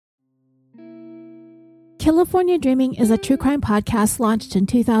California Dreaming is a true crime podcast launched in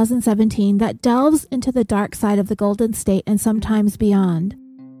 2017 that delves into the dark side of the Golden State and sometimes beyond.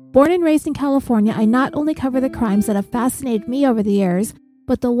 Born and raised in California, I not only cover the crimes that have fascinated me over the years,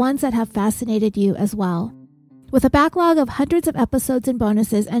 but the ones that have fascinated you as well. With a backlog of hundreds of episodes and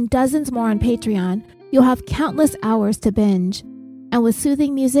bonuses and dozens more on Patreon, you'll have countless hours to binge. And with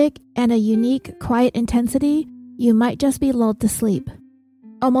soothing music and a unique, quiet intensity, you might just be lulled to sleep.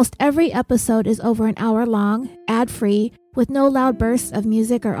 Almost every episode is over an hour long, ad-free, with no loud bursts of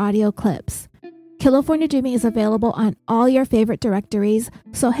music or audio clips. California Dreaming is available on all your favorite directories,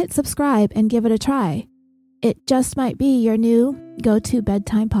 so hit subscribe and give it a try. It just might be your new go-to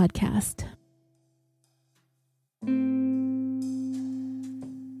bedtime podcast.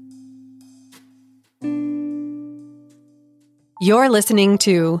 You're listening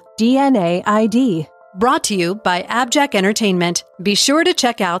to DNA ID, brought to you by Abject Entertainment. Be sure to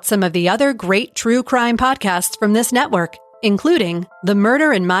check out some of the other great true crime podcasts from this network, including The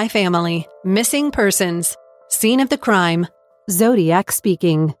Murder in My Family, Missing Persons, Scene of the Crime, Zodiac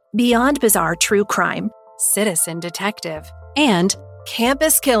Speaking, Beyond Bizarre True Crime, Citizen Detective, and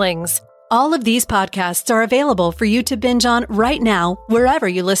Campus Killings. All of these podcasts are available for you to binge on right now, wherever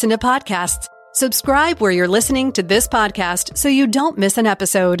you listen to podcasts. Subscribe where you're listening to this podcast so you don't miss an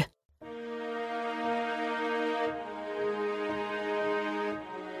episode.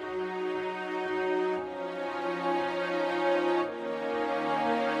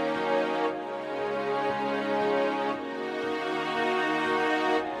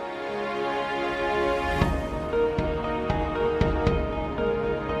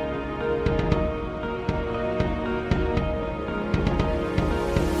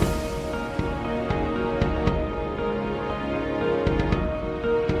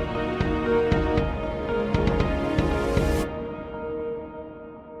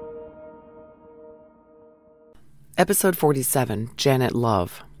 Episode 47, Janet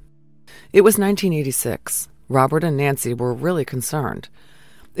Love. It was 1986. Robert and Nancy were really concerned.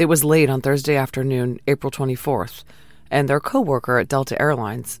 It was late on Thursday afternoon, April 24th, and their co-worker at Delta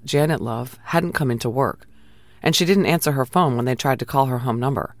Airlines, Janet Love, hadn't come into work, and she didn't answer her phone when they tried to call her home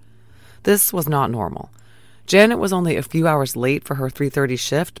number. This was not normal. Janet was only a few hours late for her 3:30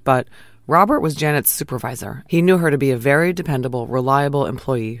 shift, but Robert was Janet's supervisor. He knew her to be a very dependable, reliable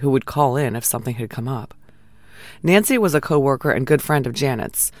employee who would call in if something had come up. Nancy was a co-worker and good friend of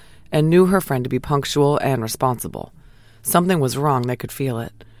Janet's, and knew her friend to be punctual and responsible. Something was wrong, they could feel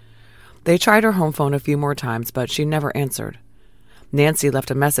it. They tried her home phone a few more times, but she never answered. Nancy left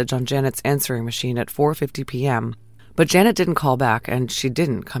a message on Janet's answering machine at 4:50 p.m., but Janet didn't call back, and she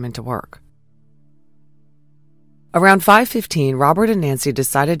didn't come into work. Around 5:15, Robert and Nancy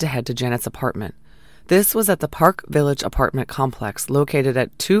decided to head to Janet's apartment. This was at the Park Village apartment complex located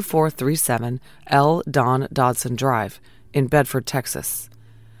at 2437 L. Don Dodson Drive in Bedford, Texas.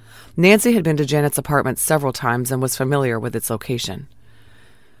 Nancy had been to Janet's apartment several times and was familiar with its location.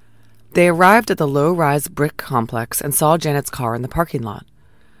 They arrived at the low-rise brick complex and saw Janet's car in the parking lot.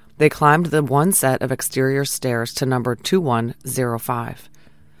 They climbed the one set of exterior stairs to number 2105.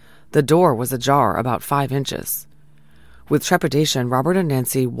 The door was ajar about 5 inches. With trepidation, Robert and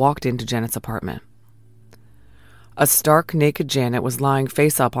Nancy walked into Janet's apartment. A stark, naked Janet was lying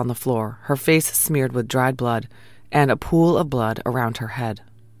face up on the floor, her face smeared with dried blood, and a pool of blood around her head.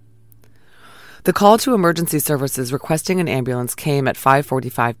 The call to emergency services requesting an ambulance came at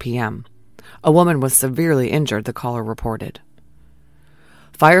 5:45 p.m. A woman was severely injured, the caller reported.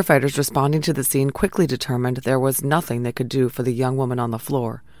 Firefighters responding to the scene quickly determined there was nothing they could do for the young woman on the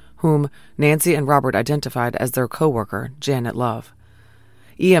floor, whom Nancy and Robert identified as their co-worker, Janet Love.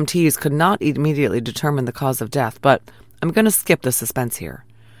 EMTs could not immediately determine the cause of death, but I'm going to skip the suspense here.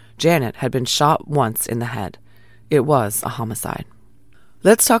 Janet had been shot once in the head. It was a homicide.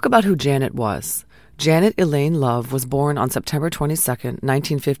 Let's talk about who Janet was. Janet Elaine Love was born on September 22,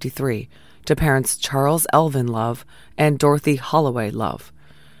 1953, to parents Charles Elvin Love and Dorothy Holloway Love.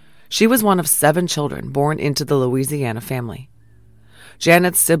 She was one of 7 children born into the Louisiana family.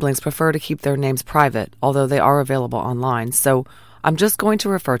 Janet's siblings prefer to keep their names private, although they are available online, so I'm just going to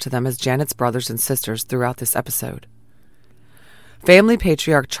refer to them as Janet's brothers and sisters throughout this episode. Family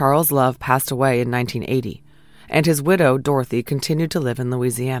patriarch Charles Love passed away in 1980, and his widow, Dorothy, continued to live in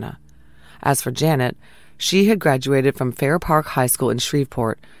Louisiana. As for Janet, she had graduated from Fair Park High School in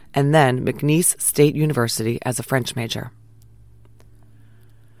Shreveport and then McNeese State University as a French major.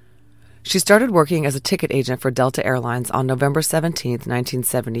 She started working as a ticket agent for Delta Airlines on November 17,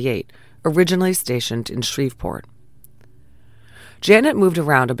 1978, originally stationed in Shreveport. Janet moved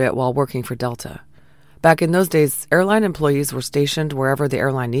around a bit while working for Delta. Back in those days, airline employees were stationed wherever the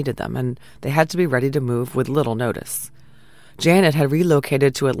airline needed them, and they had to be ready to move with little notice. Janet had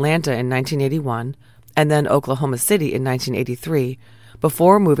relocated to Atlanta in 1981 and then Oklahoma City in 1983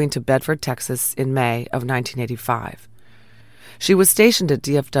 before moving to Bedford, Texas in May of 1985. She was stationed at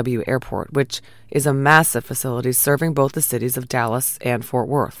DFW Airport, which is a massive facility serving both the cities of Dallas and Fort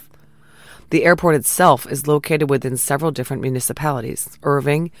Worth. The airport itself is located within several different municipalities: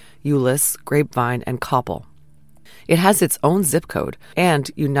 Irving, Euless, Grapevine, and Coppell. It has its own zip code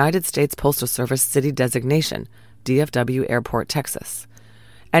and United States Postal Service city designation, DFW Airport, Texas.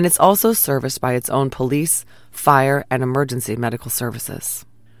 And it's also serviced by its own police, fire, and emergency medical services.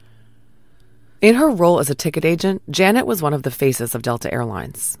 In her role as a ticket agent, Janet was one of the faces of Delta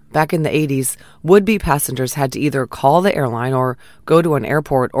Airlines. Back in the 80s, would-be passengers had to either call the airline or go to an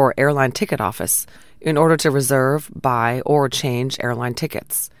airport or airline ticket office in order to reserve, buy, or change airline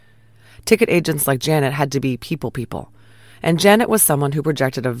tickets. Ticket agents like Janet had to be people, and Janet was someone who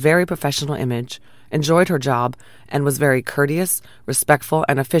projected a very professional image, enjoyed her job, and was very courteous, respectful,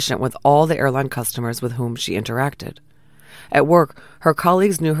 and efficient with all the airline customers with whom she interacted. At work, her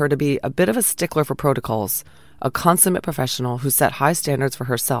colleagues knew her to be a bit of a stickler for protocols, a consummate professional who set high standards for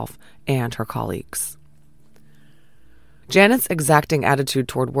herself and her colleagues. Janet's exacting attitude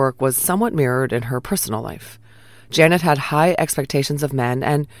toward work was somewhat mirrored in her personal life. Janet had high expectations of men,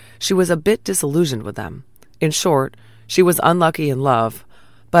 and she was a bit disillusioned with them. In short, she was unlucky in love,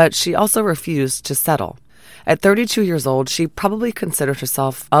 but she also refused to settle. At 32 years old, she probably considered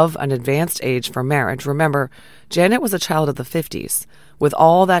herself of an advanced age for marriage. Remember, Janet was a child of the 50s, with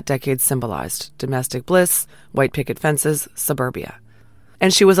all that decade symbolized: domestic bliss, white picket fences, suburbia.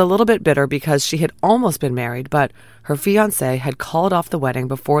 And she was a little bit bitter because she had almost been married, but her fiancé had called off the wedding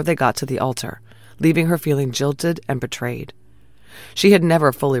before they got to the altar, leaving her feeling jilted and betrayed. She had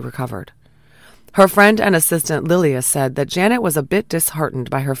never fully recovered. Her friend and assistant Lilia said that Janet was a bit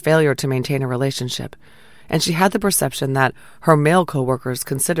disheartened by her failure to maintain a relationship, and she had the perception that her male coworkers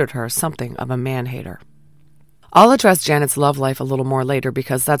considered her something of a man-hater. I'll address Janet's love life a little more later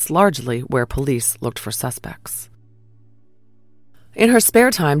because that's largely where police looked for suspects. In her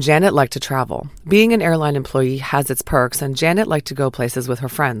spare time, Janet liked to travel. Being an airline employee has its perks, and Janet liked to go places with her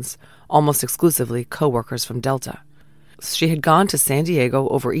friends, almost exclusively coworkers from Delta. She had gone to San Diego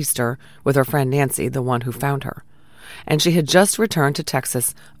over Easter with her friend Nancy, the one who found her, and she had just returned to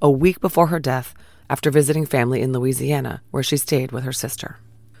Texas a week before her death after visiting family in Louisiana, where she stayed with her sister.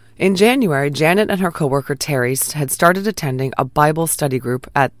 In January, Janet and her coworker Terry had started attending a Bible study group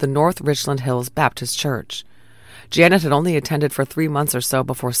at the North Richland Hills Baptist Church. Janet had only attended for 3 months or so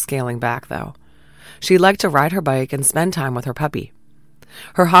before scaling back, though. She liked to ride her bike and spend time with her puppy.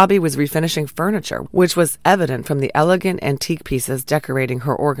 Her hobby was refinishing furniture, which was evident from the elegant antique pieces decorating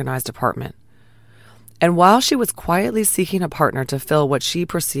her organized apartment. And while she was quietly seeking a partner to fill what she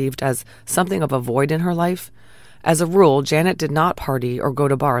perceived as something of a void in her life, as a rule, Janet did not party or go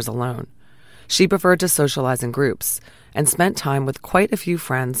to bars alone. She preferred to socialize in groups and spent time with quite a few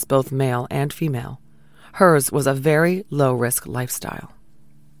friends, both male and female. Hers was a very low-risk lifestyle.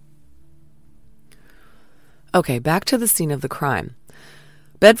 Okay, back to the scene of the crime.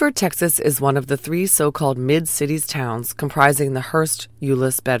 Bedford, Texas is one of the 3 so-called mid-cities towns comprising the Hurst,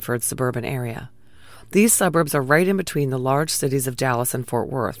 Euless, Bedford suburban area. These suburbs are right in between the large cities of Dallas and Fort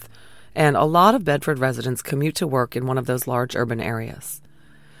Worth, and a lot of Bedford residents commute to work in one of those large urban areas.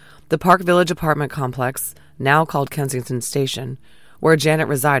 The Park Village apartment complex, now called Kensington Station, where Janet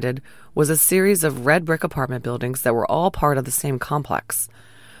resided, was a series of red brick apartment buildings that were all part of the same complex.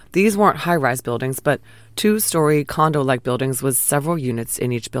 These weren't high-rise buildings, but 2-story condo-like buildings with several units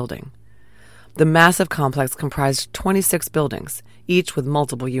in each building. The massive complex comprised 26 buildings, each with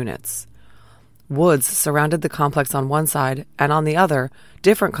multiple units. Woods surrounded the complex on one side, and on the other,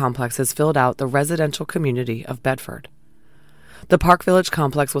 different complexes filled out the residential community of Bedford. The Park Village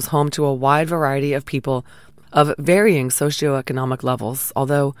complex was home to a wide variety of people of varying socioeconomic levels,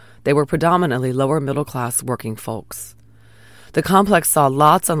 although they were predominantly lower-middle-class working folks. The complex saw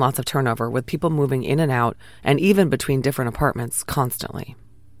lots and lots of turnover, with people moving in and out, and even between different apartments, constantly.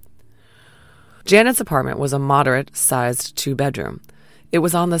 Janet's apartment was a moderate-sized 2-bedroom. It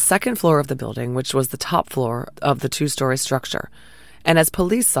was on the 2nd floor of the building, which was the top floor of the 2-story structure, and as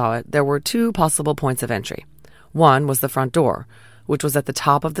police saw it, there were 2 possible points of entry. One was the front door, which was at the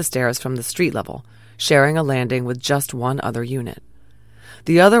top of the stairs from the street level, sharing a landing with just one other unit.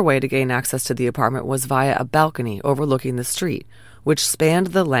 The other way to gain access to the apartment was via a balcony overlooking the street, which spanned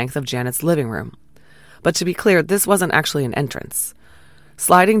the length of Janet's living room. But to be clear, this wasn't actually an entrance.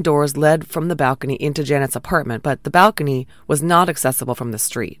 Sliding doors led from the balcony into Janet's apartment, but the balcony was not accessible from the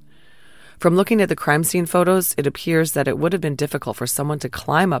street. From looking at the crime scene photos, it appears that it would have been difficult for someone to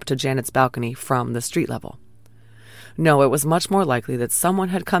climb up to Janet's balcony from the street level. No, it was much more likely that someone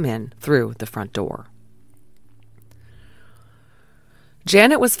had come in through the front door.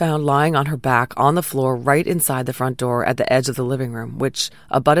 Janet was found lying on her back on the floor right inside the front door at the edge of the living room, which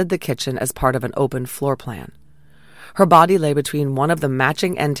abutted the kitchen as part of an open floor plan. Her body lay between one of the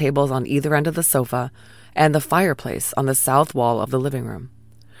matching end tables on either end of the sofa and the fireplace on the south wall of the living room.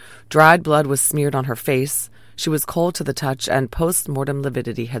 Dried blood was smeared on her face, she was cold to the touch, and post-mortem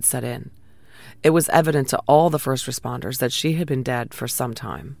lividity had set in. It was evident to all the first responders that she had been dead for some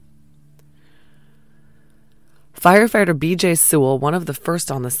time. Firefighter B.J. Sewell, one of the first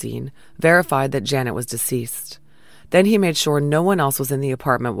on the scene, verified that Janet was deceased. Then he made sure no one else was in the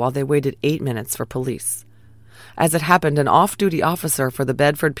apartment while they waited 8 minutes for police. As it happened, an off-duty officer for the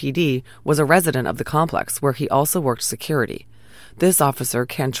Bedford PD was a resident of the complex, where he also worked security. This officer,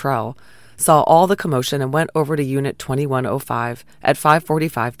 Cantrell, saw all the commotion and went over to Unit 2105 at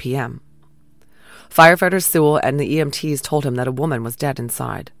 5:45 p.m. Firefighter Sewell and the EMTs told him that a woman was dead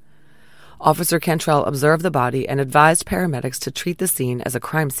inside. Officer Cantrell observed the body and advised paramedics to treat the scene as a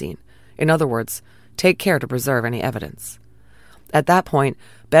crime scene. In other words, take care to preserve any evidence. At that point,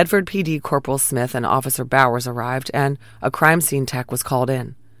 Bedford PD Corporal Smith and Officer Bowers arrived, and a crime scene tech was called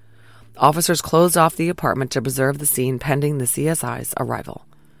in. Officers closed off the apartment to preserve the scene pending the CSI's arrival.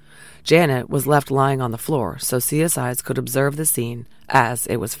 Janet was left lying on the floor so CSIs could observe the scene as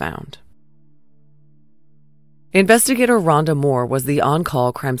it was found. Investigator Rhonda Moore was the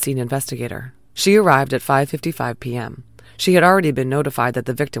on-call crime scene investigator. She arrived at 5:55 p.m. She had already been notified that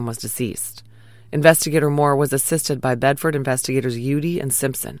the victim was deceased. Investigator Moore was assisted by Bedford investigators Udy and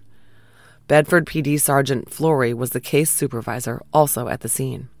Simpson. Bedford PD Sergeant Flory was the case supervisor, also at the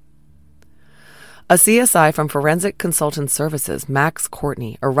scene. A CSI from Forensic Consultant Services, Max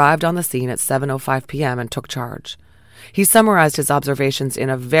Courtney, arrived on the scene at 7:05 p.m. and took charge. He summarized his observations in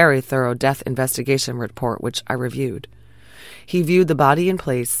a very thorough death investigation report, which I reviewed. He viewed the body in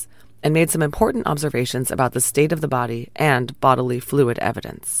place and made some important observations about the state of the body and bodily fluid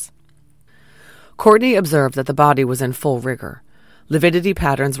evidence. Courtney observed that the body was in full rigor. Lividity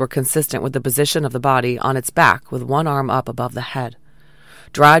patterns were consistent with the position of the body on its back with one arm up above the head.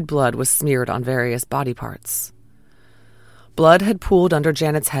 Dried blood was smeared on various body parts. Blood had pooled under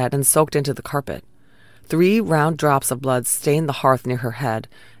Janet's head and soaked into the carpet. 3 round drops of blood stained the hearth near her head,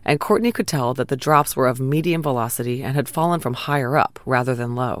 and Courtney could tell that the drops were of medium velocity and had fallen from higher up rather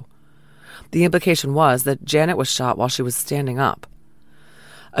than low. The implication was that Janet was shot while she was standing up.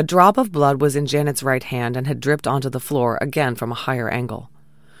 A drop of blood was in Janet's right hand and had dripped onto the floor, again from a higher angle.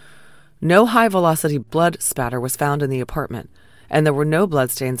 No high-velocity blood spatter was found in the apartment, and there were no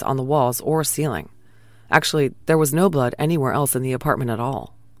bloodstains on the walls or ceiling. Actually, there was no blood anywhere else in the apartment at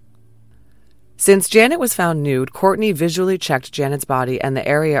all. Since Janet was found nude, Courtney visually checked Janet's body and the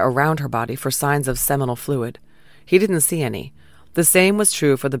area around her body for signs of seminal fluid. He didn't see any. The same was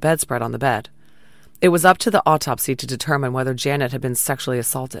true for the bedspread on the bed. It was up to the autopsy to determine whether Janet had been sexually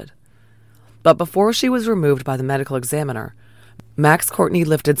assaulted. But before she was removed by the medical examiner, Max Courtney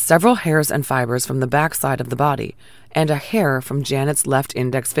lifted several hairs and fibers from the backside of the body and a hair from Janet's left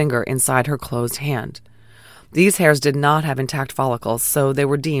index finger inside her closed hand. These hairs did not have intact follicles, so they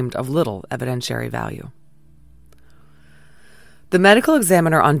were deemed of little evidentiary value. The medical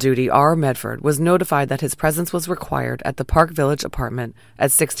examiner on duty, R. Medford, was notified that his presence was required at the Park Village apartment at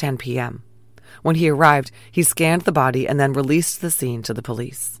 6:10 p.m. When he arrived, he scanned the body and then released the scene to the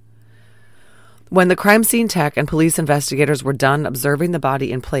police. When the crime scene tech and police investigators were done observing the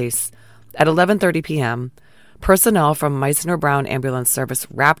body in place, at 11:30 p.m., personnel from Meissner Brown Ambulance Service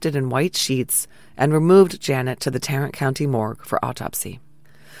wrapped it in white sheets and removed Janet to the Tarrant County morgue for autopsy.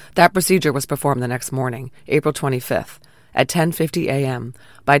 That procedure was performed the next morning, April 25th, at 10:50 a.m.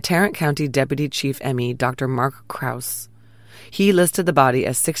 by Tarrant County Deputy Chief ME Dr. Mark Krause. He listed the body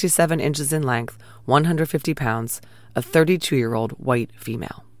as 67 inches in length, 150 pounds, a 32-year-old white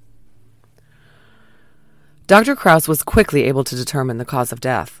female. Dr. Krause was quickly able to determine the cause of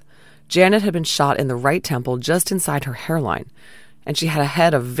death. Janet had been shot in the right temple just inside her hairline, and she had a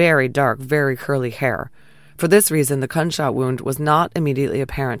head of very dark, very curly hair. For this reason, the gunshot wound was not immediately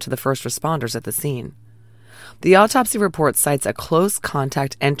apparent to the first responders at the scene. The autopsy report cites a close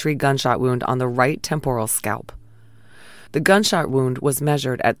contact entry gunshot wound on the right temporal scalp. The gunshot wound was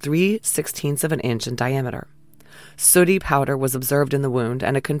measured at 3/16 of an inch in diameter. Sooty powder was observed in the wound,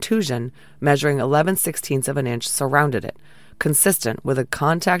 and a contusion measuring 11/16 of an inch surrounded it, consistent with a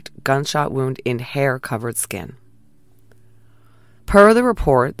contact gunshot wound in hair-covered skin. Per the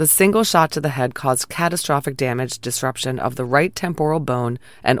report, the single shot to the head caused catastrophic damage, disruption of the right temporal bone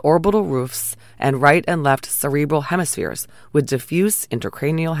and orbital roofs and right and left cerebral hemispheres with diffuse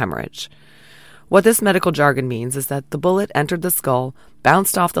intracranial hemorrhage. What this medical jargon means is that the bullet entered the skull,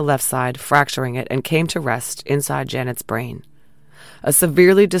 bounced off the left side, fracturing it, and came to rest inside Janet's brain. A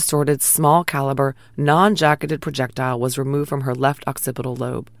severely distorted, small-caliber, non-jacketed projectile was removed from her left occipital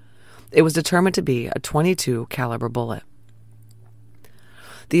lobe. It was determined to be a .22 caliber bullet.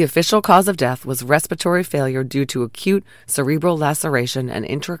 The official cause of death was respiratory failure due to acute cerebral laceration and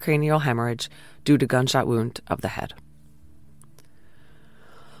intracranial hemorrhage due to gunshot wound of the head.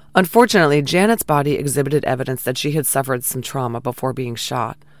 Unfortunately, Janet's body exhibited evidence that she had suffered some trauma before being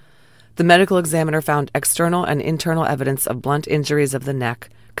shot. The medical examiner found external and internal evidence of blunt injuries of the neck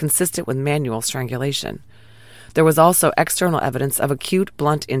consistent with manual strangulation. There was also external evidence of acute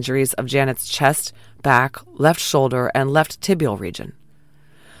blunt injuries of Janet's chest, back, left shoulder, and left tibial region.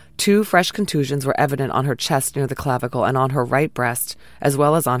 2 fresh contusions were evident on her chest near the clavicle and on her right breast, as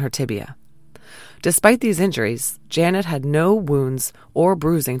well as on her tibia. Despite these injuries, Janet had no wounds or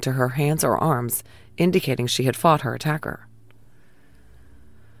bruising to her hands or arms, indicating she had fought her attacker.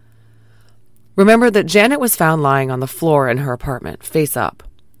 Remember that Janet was found lying on the floor in her apartment, face up.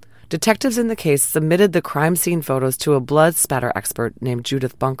 Detectives in the case submitted the crime scene photos to a blood spatter expert named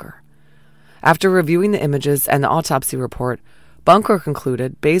Judith Bunker. After reviewing the images and the autopsy report, Bunker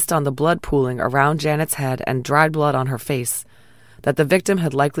concluded, based on the blood pooling around Janet's head and dried blood on her face, that the victim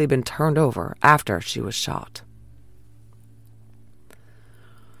had likely been turned over after she was shot.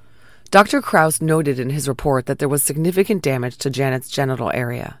 Dr. Krause noted in his report that there was significant damage to Janet's genital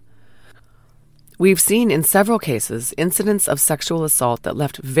area. We've seen in several cases incidents of sexual assault that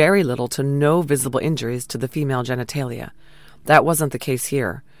left very little to no visible injuries to the female genitalia. That wasn't the case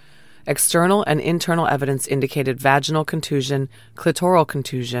here. External and internal evidence indicated vaginal contusion, clitoral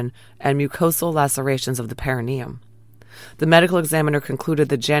contusion, and mucosal lacerations of the perineum. The medical examiner concluded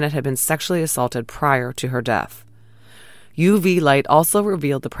that Janet had been sexually assaulted prior to her death. UV light also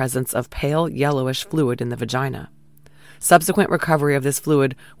revealed the presence of pale yellowish fluid in the vagina. Subsequent recovery of this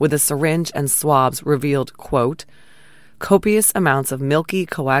fluid with a syringe and swabs revealed, quote, copious amounts of milky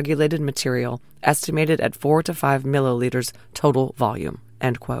coagulated material estimated at 4 to 5 milliliters total volume,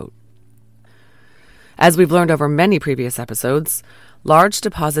 end quote. As we've learned over many previous episodes, large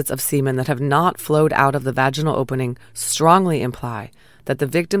deposits of semen that have not flowed out of the vaginal opening strongly imply that the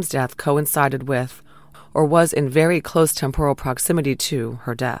victim's death coincided with or was in very close temporal proximity to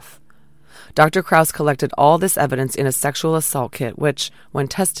her death. Dr. Krause collected all this evidence in a sexual assault kit which, when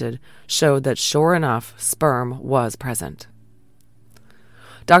tested, showed that sure enough, sperm was present.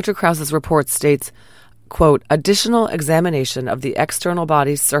 Dr. Krause's report states, quote, additional examination of the external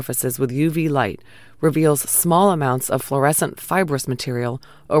body's surfaces with UV light reveals small amounts of fluorescent fibrous material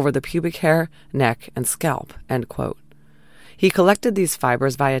over the pubic hair, neck, and scalp, end quote. He collected these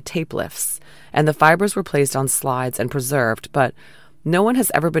fibers via tape lifts, and the fibers were placed on slides and preserved, but no one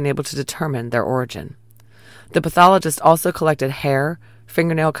has ever been able to determine their origin. The pathologist also collected hair,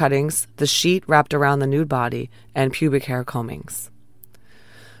 fingernail cuttings, the sheet wrapped around the nude body, and pubic hair combings.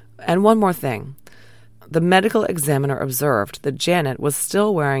 And one more thing. The medical examiner observed that Janet was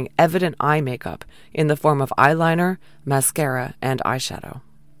still wearing evident eye makeup in the form of eyeliner, mascara, and eyeshadow.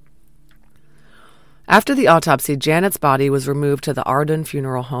 After the autopsy, Janet's body was removed to the Arden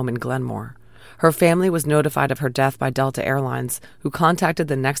Funeral Home in Glenmore. Her family was notified of her death by Delta Airlines, who contacted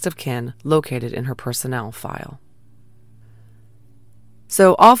the next of kin located in her personnel file.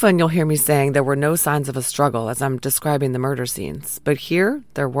 So often you'll hear me saying there were no signs of a struggle as I'm describing the murder scenes, but here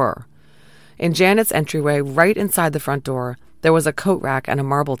there were. In Janet's entryway, right inside the front door, there was a coat rack and a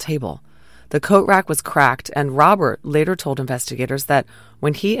marble table. The coat rack was cracked, and Robert later told investigators that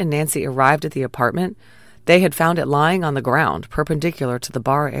when he and Nancy arrived at the apartment, they had found it lying on the ground, perpendicular to the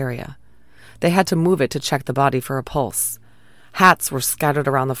bar area. They had to move it to check the body for a pulse. Hats were scattered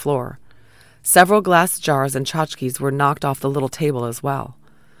around the floor. Several glass jars and tchotchkes were knocked off the little table as well.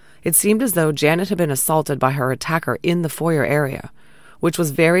 It seemed as though Janet had been assaulted by her attacker in the foyer area, which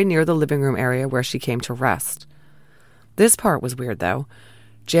was very near the living room area where she came to rest. This part was weird, though.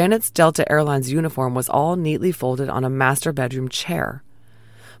 Janet's Delta Airlines uniform was all neatly folded on a master bedroom chair.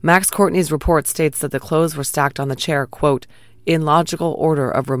 Max Courtney's report states that the clothes were stacked on the chair, quote, in logical order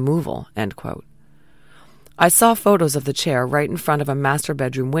of removal, end quote. I saw photos of the chair right in front of a master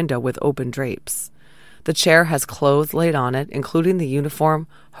bedroom window with open drapes. The chair has clothes laid on it, including the uniform,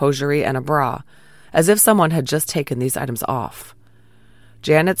 hosiery, and a bra, as if someone had just taken these items off.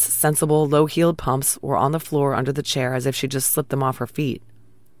 Janet's sensible, low-heeled pumps were on the floor under the chair as if she just slipped them off her feet.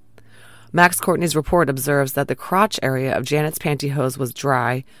 Max Courtney's report observes that the crotch area of Janet's pantyhose was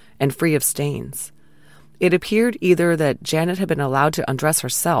dry and free of stains. It appeared either that Janet had been allowed to undress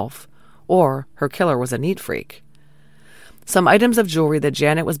herself, or her killer was a neat freak. Some items of jewelry that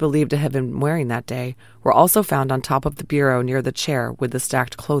Janet was believed to have been wearing that day were also found on top of the bureau near the chair with the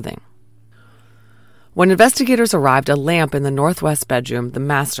stacked clothing. When investigators arrived, a lamp in the northwest bedroom, the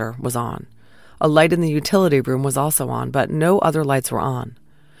master, was on. A light in the utility room was also on, but no other lights were on.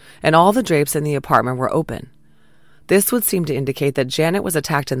 And all the drapes in the apartment were open. This would seem to indicate that Janet was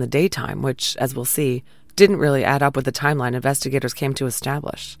attacked in the daytime, which, as we'll see, didn't really add up with the timeline investigators came to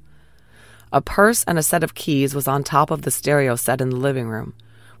establish. A purse and a set of keys was on top of the stereo set in the living room,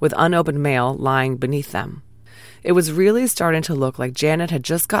 with unopened mail lying beneath them. It was really starting to look like Janet had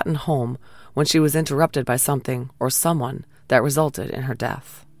just gotten home when she was interrupted by something or someone that resulted in her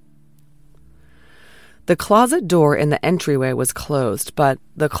death. The closet door in the entryway was closed, but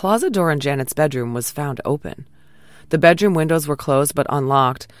the closet door in Janet's bedroom was found open. The bedroom windows were closed but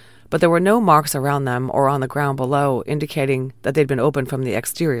unlocked, but there were no marks around them or on the ground below indicating that they'd been opened from the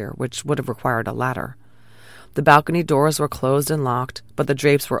exterior, which would have required a ladder. The balcony doors were closed and locked, but the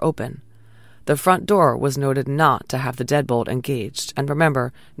drapes were open. The front door was noted not to have the deadbolt engaged, and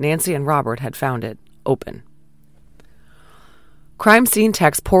remember, Nancy and Robert had found it open. Crime scene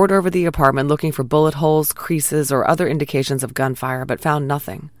techs poured over the apartment looking for bullet holes, creases, or other indications of gunfire, but found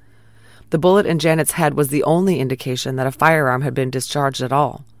nothing. The bullet in Janet's head was the only indication that a firearm had been discharged at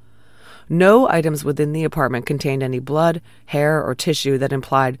all. No items within the apartment contained any blood, hair, or tissue that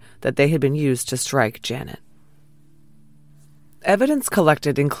implied that they had been used to strike Janet. Evidence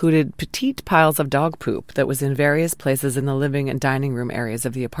collected included petite piles of dog poop that was in various places in the living and dining room areas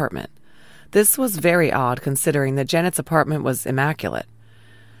of the apartment. This was very odd considering that Janet's apartment was immaculate.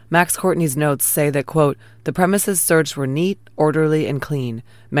 Max Courtney's notes say that, quote, the premises searched were neat, orderly, and clean.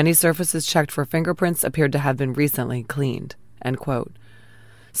 Many surfaces checked for fingerprints appeared to have been recently cleaned, end quote.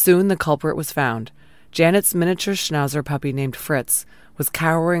 Soon the culprit was found. Janet's miniature schnauzer puppy named Fritz was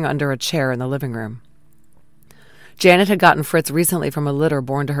cowering under a chair in the living room. Janet had gotten Fritz recently from a litter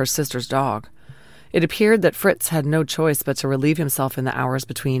born to her sister's dog. It appeared that Fritz had no choice but to relieve himself in the hours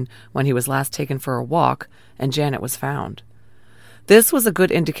between when he was last taken for a walk and Janet was found. This was a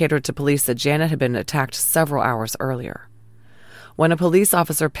good indicator to police that Janet had been attacked several hours earlier. When a police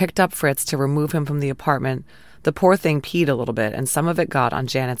officer picked up Fritz to remove him from the apartment, the poor thing peed a little bit, and some of it got on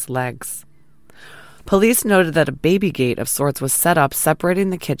Janet's legs. Police noted that a baby gate of sorts was set up separating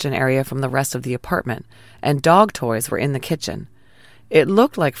the kitchen area from the rest of the apartment, and dog toys were in the kitchen. It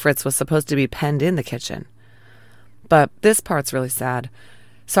looked like Fritz was supposed to be penned in the kitchen. But this part's really sad.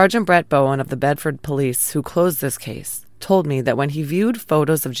 Sergeant Brett Bowen of the Bedford Police, who closed this case, told me that when he viewed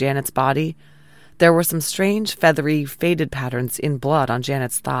photos of Janet's body, there were some strange, feathery, faded patterns in blood on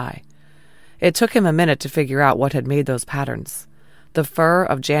Janet's thigh. It took him a minute to figure out what had made those patterns. The fur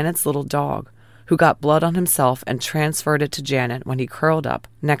of Janet's little dog, who got blood on himself and transferred it to Janet when he curled up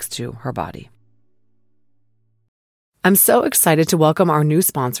next to her body. I'm so excited to welcome our new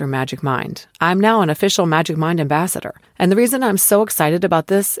sponsor, Magic Mind. I'm now an official Magic Mind ambassador, and the reason I'm so excited about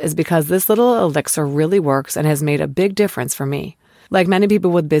this is because this little elixir really works and has made a big difference for me. Like many people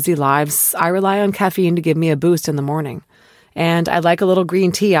with busy lives, I rely on caffeine to give me a boost in the morning. And I like a little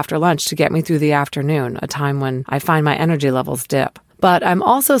green tea after lunch to get me through the afternoon, a time when I find my energy levels dip. But I'm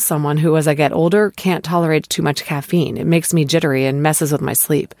also someone who, as I get older, can't tolerate too much caffeine. It makes me jittery and messes with my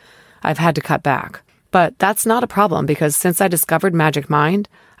sleep. I've had to cut back. But that's not a problem because since I discovered Magic Mind,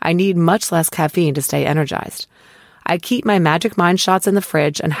 I need much less caffeine to stay energized. I keep my Magic Mind shots in the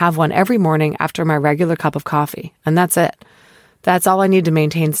fridge and have one every morning after my regular cup of coffee, and that's it. That's all I need to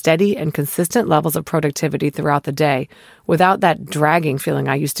maintain steady and consistent levels of productivity throughout the day without that dragging feeling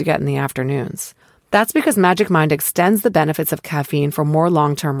I used to get in the afternoons. That's because Magic Mind extends the benefits of caffeine for more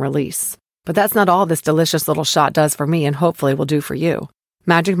long-term release. But that's not all this delicious little shot does for me and hopefully will do for you.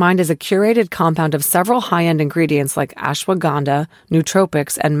 Magic Mind is a curated compound of several high-end ingredients like ashwagandha,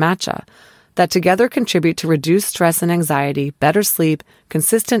 nootropics, and matcha that together contribute to reduced stress and anxiety, better sleep,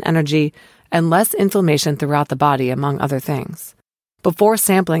 consistent energy, and less inflammation throughout the body, among other things. Before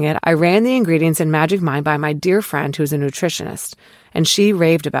sampling it, I ran the ingredients in Magic Mind by my dear friend who's a nutritionist, and she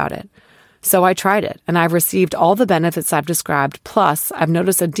raved about it. So I tried it, and I've received all the benefits I've described, plus I've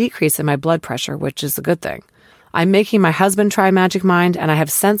noticed a decrease in my blood pressure, which is a good thing. I'm making my husband try Magic Mind, and I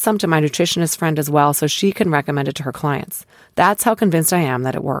have sent some to my nutritionist friend as well so she can recommend it to her clients. That's how convinced I am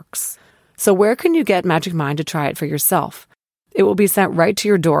that it works. So where can you get Magic Mind to try it for yourself? It will be sent right to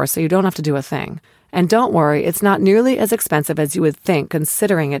your door so you don't have to do a thing. And don't worry, it's not nearly as expensive as you would think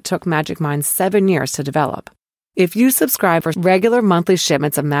considering it took Magic Mind 7 years to develop. If you subscribe for regular monthly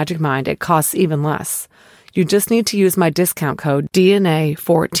shipments of Magic Mind, it costs even less. You just need to use my discount code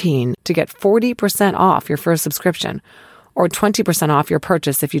DNA14 to get 40% off your first subscription, or 20% off your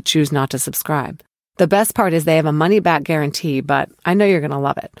purchase if you choose not to subscribe. The best part is they have a money-back guarantee, but I know you're going to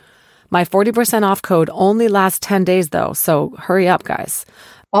love it. My 40% off code only lasts 10 days, though, so hurry up, guys.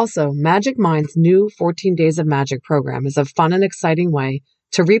 Also, Magic Mind's new 14 Days of Magic program is a fun and exciting way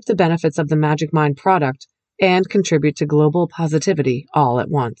to reap the benefits of the Magic Mind product and contribute to global positivity all at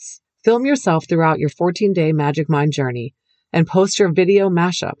once. Film yourself throughout your 14-day Magic Mind journey and post your video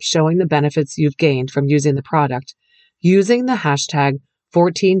mashup showing the benefits you've gained from using the product using the hashtag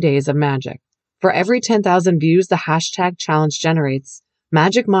 14 Days of Magic. For every 10,000 views the hashtag challenge generates,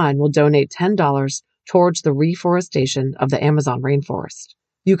 Magic Mind will donate $10 towards the reforestation of the Amazon rainforest.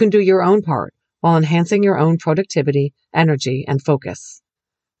 You can do your own part while enhancing your own productivity, energy, and focus.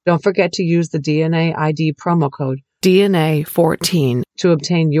 Don't forget to use the DNA ID promo code DNA14 to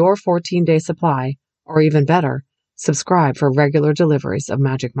obtain your 14-day supply, or even better, subscribe for regular deliveries of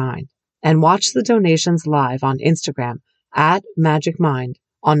Magic Mind. And watch the donations live on Instagram at Magic Mind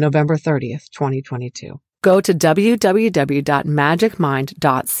on November 30th, 2022. Go to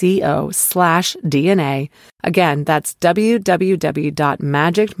www.magicmind.co/DNA. Again, that's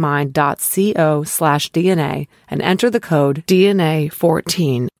www.magicmind.co/DNA and enter the code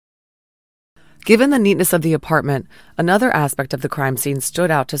DNA14. Given the neatness of the apartment, another aspect of the crime scene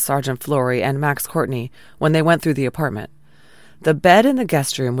stood out to Sergeant Flory and Max Courtney when they went through the apartment. The bed in the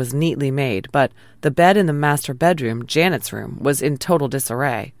guest room was neatly made, but the bed in the master bedroom, Janet's room, was in total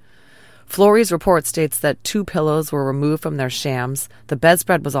disarray. Flory's report states that 2 pillows were removed from their shams, the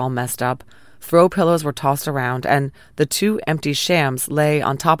bedspread was all messed up, throw pillows were tossed around, and the 2 empty shams lay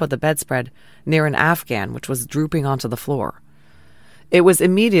on top of the bedspread near an Afghan which was drooping onto the floor. It was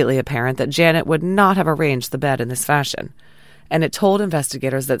immediately apparent that Janet would not have arranged the bed in this fashion, and it told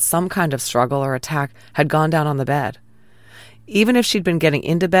investigators that some kind of struggle or attack had gone down on the bed. Even if she'd been getting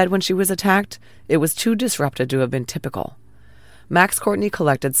into bed when she was attacked, it was too disrupted to have been typical. Max Courtney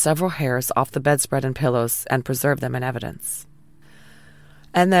collected several hairs off the bedspread and pillows and preserved them in evidence.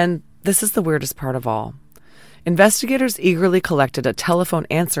 And then, this is the weirdest part of all. Investigators eagerly collected a telephone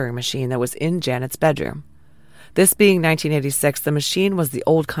answering machine that was in Janet's bedroom. This being 1986, the machine was the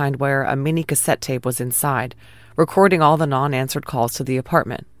old kind where a mini cassette tape was inside, recording all the non-answered calls to the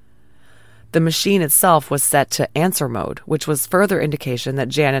apartment. The machine itself was set to answer mode, which was further indication that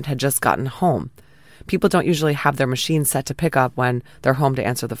Janet had just gotten home. People don't usually have their machine set to pick up when they're home to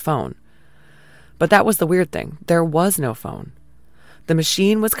answer the phone. But that was the weird thing. There was no phone. The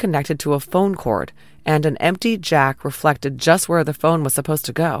machine was connected to a phone cord, and an empty jack reflected just where the phone was supposed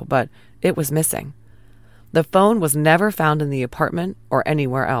to go, but it was missing. The phone was never found in the apartment or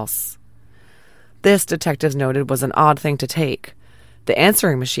anywhere else. This, detectives noted, was an odd thing to take. The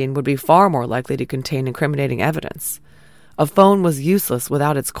answering machine would be far more likely to contain incriminating evidence. A phone was useless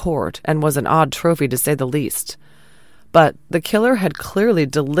without its cord and was an odd trophy to say the least. But the killer had clearly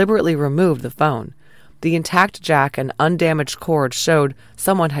deliberately removed the phone. The intact jack and undamaged cord showed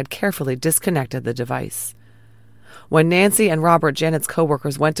someone had carefully disconnected the device. When Nancy and Robert, Janet's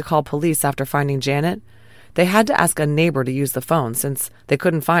co-workers, went to call police after finding Janet, they had to ask a neighbor to use the phone since they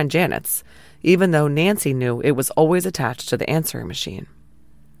couldn't find Janet's, even though Nancy knew it was always attached to the answering machine.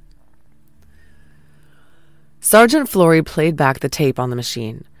 Sergeant Flory played back the tape on the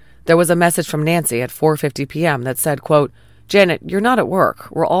machine. There was a message from Nancy at 4:50 p.m. that said, quote, "Janet, you're not at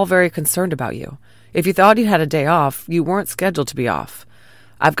work. We're all very concerned about you. If you thought you had a day off, you weren't scheduled to be off.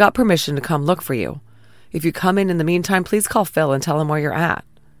 I've got permission to come look for you. If you come in the meantime, please call Phil and tell him where you're at."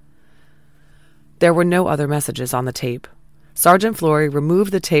 There were no other messages on the tape. Sergeant Flory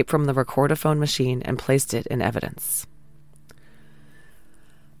removed the tape from the recordophone machine and placed it in evidence.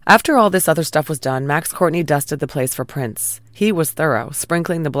 After all this other stuff was done, Max Courtney dusted the place for prints. He was thorough,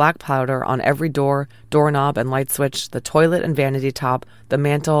 sprinkling the black powder on every door, doorknob, and light switch, the toilet and vanity top, the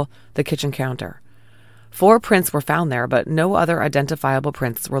mantel, the kitchen counter. 4 prints were found there, but no other identifiable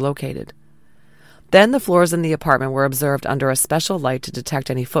prints were located. Then the floors in the apartment were observed under a special light to detect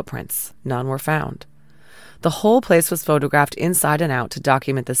any footprints. None were found. The whole place was photographed inside and out to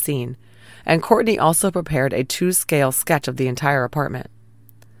document the scene, and Courtney also prepared a 2-scale sketch of the entire apartment.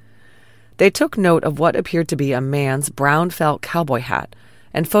 They took note of what appeared to be a man's brown felt cowboy hat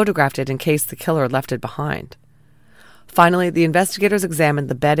and photographed it in case the killer left it behind. Finally, the investigators examined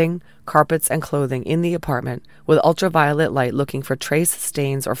the bedding, carpets, and clothing in the apartment with ultraviolet light looking for trace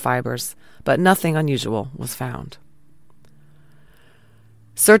stains or fibers, but nothing unusual was found.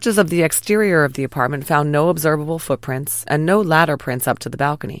 Searches of the exterior of the apartment found no observable footprints and no ladder prints up to the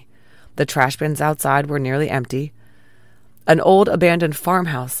balcony. The trash bins outside were nearly empty. An old abandoned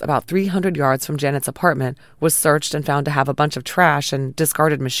farmhouse about 300 yards from Janet's apartment was searched and found to have a bunch of trash and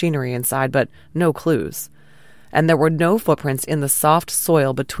discarded machinery inside, but no clues. And there were no footprints in the soft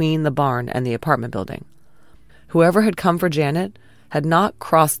soil between the barn and the apartment building. Whoever had come for Janet had not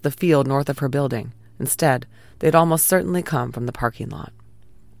crossed the field north of her building. Instead, they'd almost certainly come from the parking lot.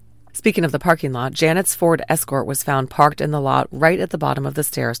 Speaking of the parking lot, Janet's Ford Escort was found parked in the lot right at the bottom of the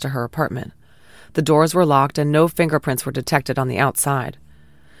stairs to her apartment. The doors were locked and no fingerprints were detected on the outside.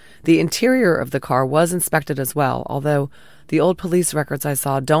 The interior of the car was inspected as well, although the old police records I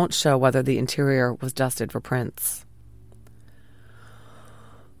saw don't show whether the interior was dusted for prints.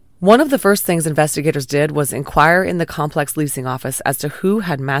 One of the first things investigators did was inquire in the complex leasing office as to who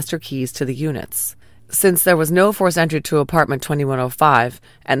had master keys to the units. Since there was no forced entry to apartment 2105,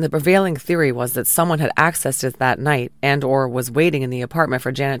 and the prevailing theory was that someone had accessed it that night and or was waiting in the apartment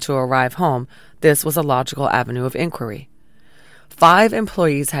for Janet to arrive home, this was a logical avenue of inquiry. 5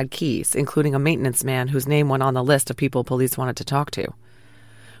 employees had keys, including a maintenance man whose name went on the list of people police wanted to talk to.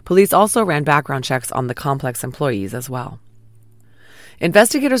 Police also ran background checks on the complex employees as well.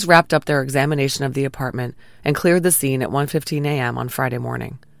 Investigators wrapped up their examination of the apartment and cleared the scene at 1:15 a.m. on Friday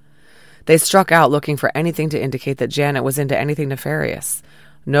morning. They struck out looking for anything to indicate that Janet was into anything nefarious.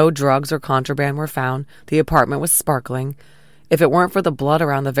 No drugs or contraband were found. The apartment was sparkling. If it weren't for the blood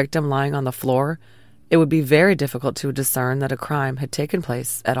around the victim lying on the floor, it would be very difficult to discern that a crime had taken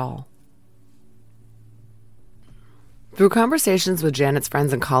place at all. Through conversations with Janet's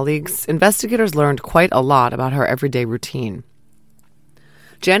friends and colleagues, investigators learned quite a lot about her everyday routine.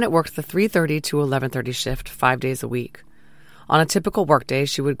 Janet worked the 3:30 to 11:30 shift 5 days a week. On a typical workday,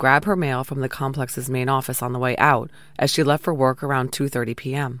 she would grab her mail from the complex's main office on the way out as she left for work around 2:30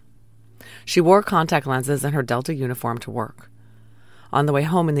 p.m. She wore contact lenses and her Delta uniform to work. On the way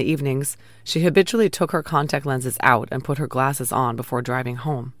home in the evenings, she habitually took her contact lenses out and put her glasses on before driving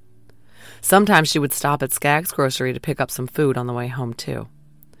home. Sometimes she would stop at Skaggs Grocery to pick up some food on the way home, too.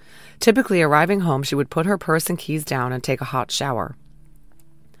 Typically, arriving home, she would put her purse and keys down and take a hot shower.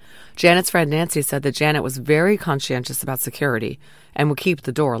 Janet's friend Nancy said that Janet was very conscientious about security and would keep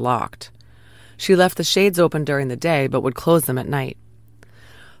the door locked. She left the shades open during the day but would close them at night.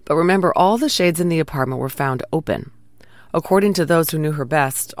 But remember, all the shades in the apartment were found open. According to those who knew her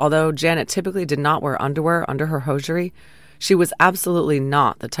best, although Janet typically did not wear underwear under her hosiery, she was absolutely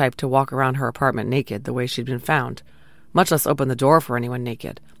not the type to walk around her apartment naked the way she'd been found, much less open the door for anyone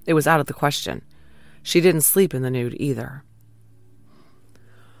naked. It was out of the question. She didn't sleep in the nude either.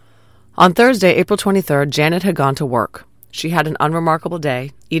 On Thursday, April 23rd, Janet had gone to work. She had an unremarkable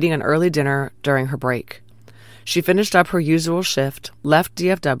day, eating an early dinner during her break. She finished up her usual shift, left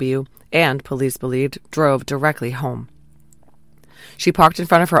DFW, and, police believed, drove directly home. She parked in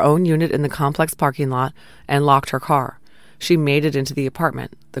front of her own unit in the complex parking lot and locked her car. She made it into the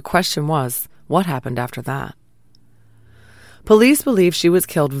apartment. The question was, what happened after that? Police believe she was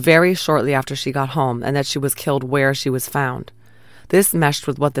killed very shortly after she got home and that she was killed where she was found. This meshed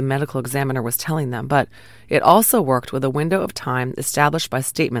with what the medical examiner was telling them, but it also worked with a window of time established by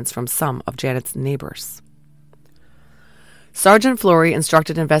statements from some of Janet's neighbors. Sergeant Flory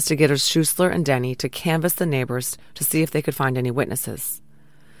instructed investigators Schuessler and Denny to canvass the neighbors to see if they could find any witnesses.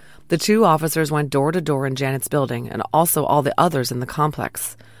 The 2 officers went door to door in Janet's building and also all the others in the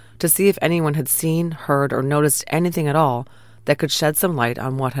complex to see if anyone had seen, heard, or noticed anything at all that could shed some light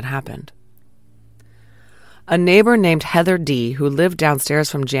on what had happened. A neighbor named Heather D., who lived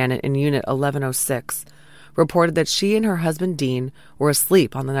downstairs from Janet in Unit 1106, reported that she and her husband Dean were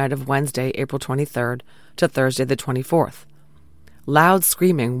asleep on the night of Wednesday, April 23rd to Thursday the 24th. Loud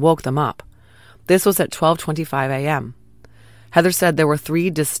screaming woke them up. This was at 12:25 a.m. Heather said there were 3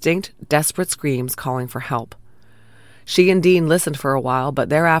 distinct, desperate screams calling for help. She and Dean listened for a while, but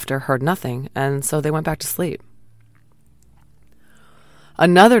thereafter heard nothing, and so they went back to sleep.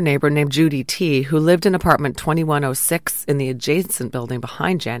 Another neighbor named Judy T., who lived in apartment 2106 in the adjacent building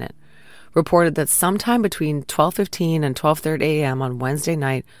behind Janet, reported that sometime between 12:15 and 12:30 a.m. on Wednesday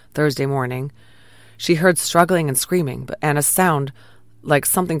night, Thursday morning, she heard struggling and screaming and a sound like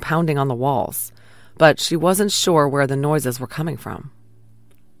something pounding on the walls, but she wasn't sure where the noises were coming from.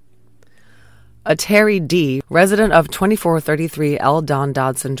 A Terry D., resident of 2433 L. Don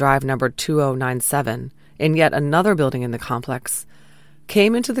Dodson Drive number 2097, in yet another building in the complex,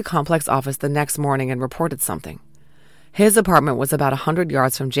 came into the complex office the next morning and reported something. His apartment was about 100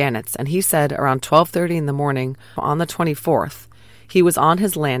 yards from Janet's, and he said around 12:30 in the morning on the 24th, he was on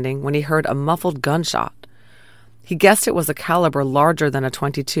his landing when he heard a muffled gunshot. He guessed it was a caliber larger than a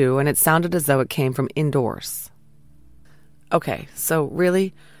 .22, and it sounded as though it came from indoors. Okay, so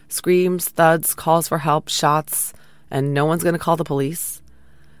really, Screams, thuds, calls for help, shots, and no one's going to call the police?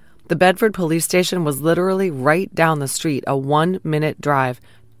 The Bedford police station was literally right down the street, a 1-minute drive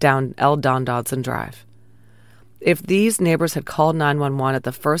down L. Don Dodson Drive. If these neighbors had called 911 at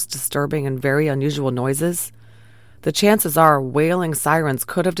the first disturbing and very unusual noises, the chances are wailing sirens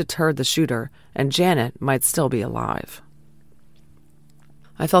could have deterred the shooter, and Janet might still be alive.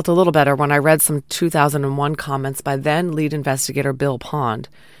 I felt a little better when I read some 2001 comments by then lead investigator Bill Pond.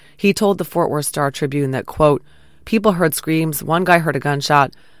 He told the Fort Worth Star-Tribune that, quote, "People heard screams, one guy heard a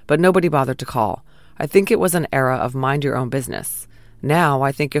gunshot, but nobody bothered to call. I think it was an era of mind your own business. Now,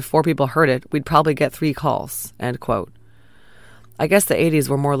 I think if 4 people heard it, we'd probably get 3 calls," end quote. I guess the 80s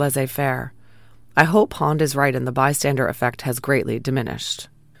were more laissez-faire. I hope Pond is right and the bystander effect has greatly diminished.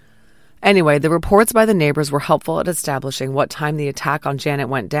 Anyway, the reports by the neighbors were helpful at establishing what time the attack on Janet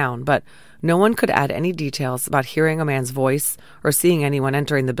went down, but no one could add any details about hearing a man's voice or seeing anyone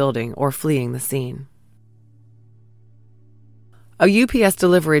entering the building or fleeing the scene. A UPS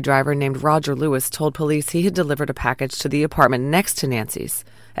delivery driver named Roger Lewis told police he had delivered a package to the apartment next to Nancy's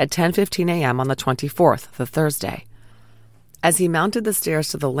at 10:15 a.m. on the 24th, the Thursday. As he mounted the stairs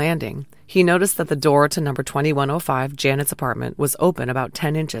to the landing, he noticed that the door to number 2105, Janet's apartment, was open about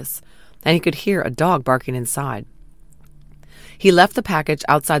 10 inches, and he could hear a dog barking inside. He left the package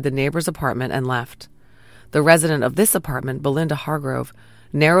outside the neighbor's apartment and left. The resident of this apartment, Belinda Hargrove,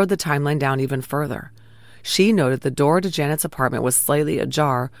 narrowed the timeline down even further. She noted the door to Janet's apartment was slightly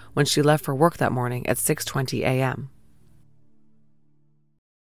ajar when she left for work that morning at 6:20 a.m.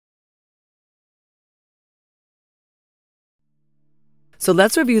 So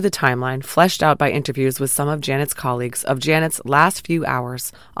let's review the timeline fleshed out by interviews with some of Janet's colleagues of Janet's last few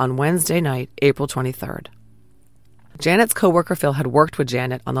hours on Wednesday night, April 23rd. Janet's coworker Phil had worked with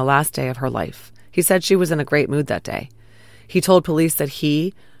Janet on the last day of her life. He said she was in a great mood that day. He told police that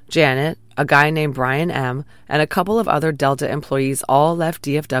he, Janet, a guy named Brian M., and a couple of other Delta employees all left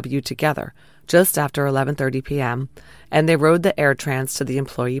DFW together just after 11:30 p.m., and they rode the AirTrans to the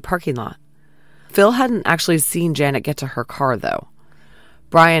employee parking lot. Phil hadn't actually seen Janet get to her car, though.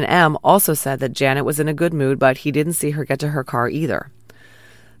 Brian M. also said that Janet was in a good mood, but he didn't see her get to her car either.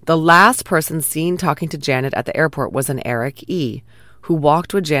 The last person seen talking to Janet at the airport was an Eric E., who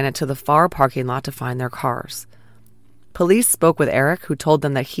walked with Janet to the far parking lot to find their cars. Police spoke with Eric, who told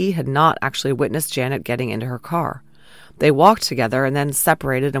them that he had not actually witnessed Janet getting into her car. They walked together and then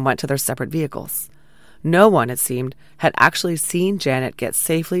separated and went to their separate vehicles. No one, it seemed, had actually seen Janet get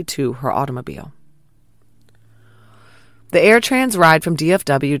safely to her automobile. The AirTrans ride from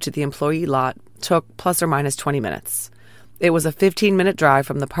DFW to the employee lot took plus or minus 20 minutes. It was a 15-minute drive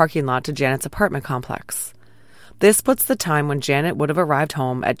from the parking lot to Janet's apartment complex. This puts the time when Janet would have arrived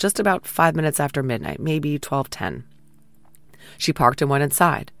home at just about 5 minutes after midnight, maybe 12:10. She parked and went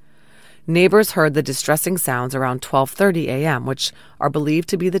inside. Neighbors heard the distressing sounds around 12:30 a.m., which are believed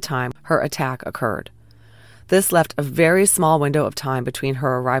to be the time her attack occurred. This left a very small window of time between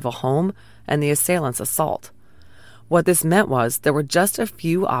her arrival home and the assailant's assault. What this meant was there were just a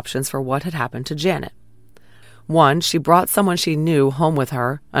few options for what had happened to Janet. 1, she brought someone she knew home with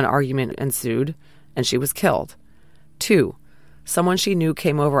her, an argument ensued, and she was killed. 2, someone she knew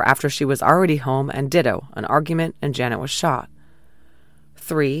came over after she was already home, and ditto, an argument, and Janet was shot.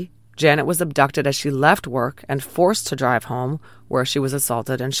 3, Janet was abducted as she left work and forced to drive home, where she was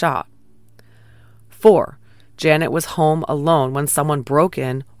assaulted and shot. 4, Janet was home alone when someone broke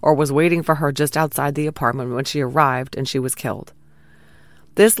in or was waiting for her just outside the apartment when she arrived and she was killed.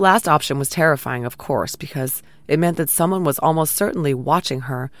 This last option was terrifying, of course, because it meant that someone was almost certainly watching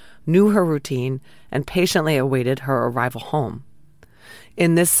her, knew her routine, and patiently awaited her arrival home.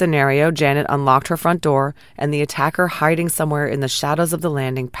 In this scenario, Janet unlocked her front door, and the attacker hiding somewhere in the shadows of the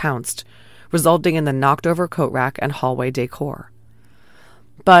landing pounced, resulting in the knocked-over coat rack and hallway decor.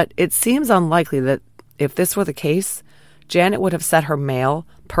 But it seems unlikely that if this were the case, Janet would have set her mail,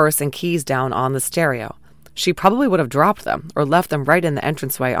 purse, and keys down on the stereo. She probably would have dropped them or left them right in the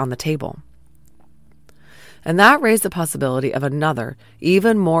entranceway on the table. And that raised the possibility of another,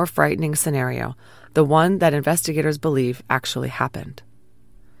 even more frightening scenario, the one that investigators believe actually happened.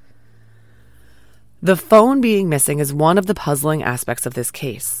 The phone being missing is one of the puzzling aspects of this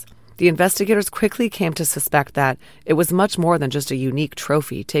case. The investigators quickly came to suspect that it was much more than just a unique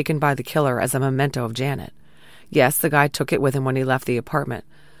trophy taken by the killer as a memento of Janet. Yes, the guy took it with him when he left the apartment.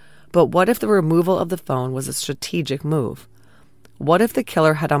 But what if the removal of the phone was a strategic move? What if the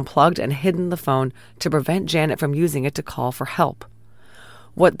killer had unplugged and hidden the phone to prevent Janet from using it to call for help?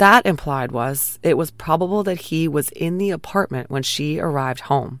 What that implied was it was probable that he was in the apartment when she arrived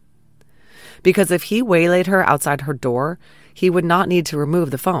home. Because if he waylaid her outside her door, he would not need to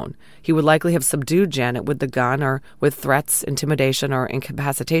remove the phone. He would likely have subdued Janet with the gun or with threats, intimidation, or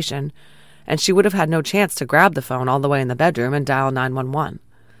incapacitation, and she would have had no chance to grab the phone all the way in the bedroom and dial 911.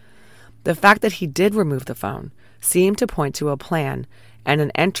 The fact that he did remove the phone seemed to point to a plan and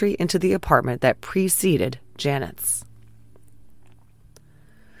an entry into the apartment that preceded Janet's.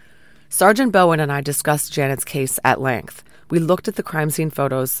 Sergeant Bowen and I discussed Janet's case at length. We looked at the crime scene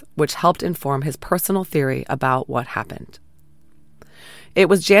photos, which helped inform his personal theory about what happened. It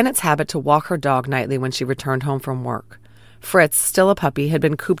was Janet's habit to walk her dog nightly when she returned home from work. Fritz, still a puppy, had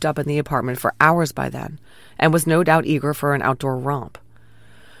been cooped up in the apartment for hours by then, and was no doubt eager for an outdoor romp.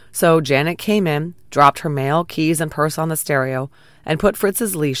 So Janet came in, dropped her mail, keys, and purse on the stereo, and put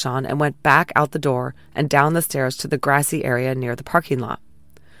Fritz's leash on and went back out the door and down the stairs to the grassy area near the parking lot.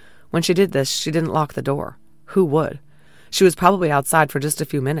 When she did this, she didn't lock the door. Who would? She was probably outside for just a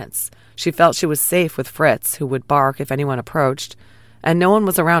few minutes. She felt she was safe with Fritz, who would bark if anyone approached, and no one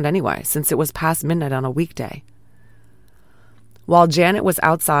was around anyway, since it was past midnight on a weekday. While Janet was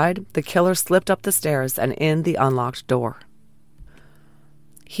outside, the killer slipped up the stairs and in the unlocked door.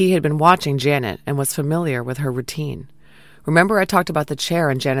 He had been watching Janet and was familiar with her routine. Remember I talked about the chair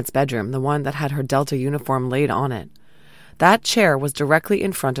in Janet's bedroom, the one that had her Delta uniform laid on it? That chair was directly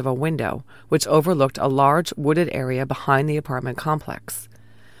in front of a window, which overlooked a large wooded area behind the apartment complex.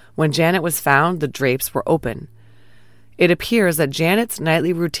 When Janet was found, the drapes were open. It appears that Janet's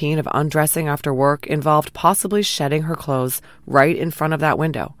nightly routine of undressing after work involved possibly shedding her clothes right in front of that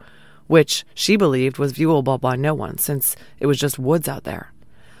window, which she believed was viewable by no one, since it was just woods out there.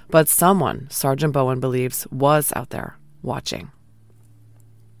 But someone, Sergeant Bowen believes, was out there, watching.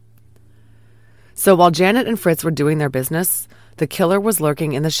 So while Janet and Fritz were doing their business, the killer was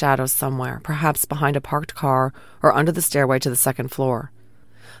lurking in the shadows somewhere, perhaps behind a parked car or under the stairway to the second floor.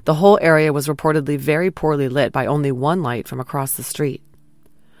 The whole area was reportedly very poorly lit by only one light from across the street.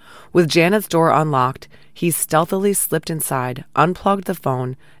 With Janet's door unlocked, he stealthily slipped inside, unplugged the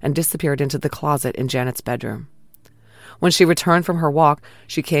phone, and disappeared into the closet in Janet's bedroom. When she returned from her walk,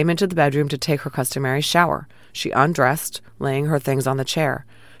 she came into the bedroom to take her customary shower. She undressed, laying her things on the chair.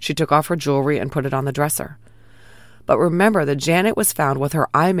 She took off her jewelry and put it on the dresser. But remember that Janet was found with her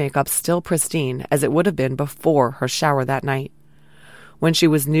eye makeup still pristine, as it would have been before her shower that night. When she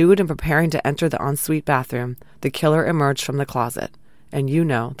was nude and preparing to enter the ensuite bathroom, the killer emerged from the closet, and you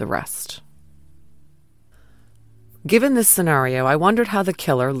know the rest. Given this scenario, I wondered how the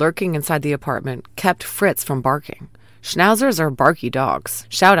killer, lurking inside the apartment, kept Fritz from barking. Schnauzers are barky dogs.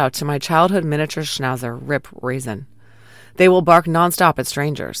 Shout out to my childhood miniature schnauzer, Rip Raisin. They will bark nonstop at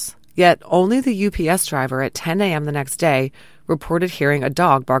strangers. Yet only the UPS driver at 10 a.m. the next day reported hearing a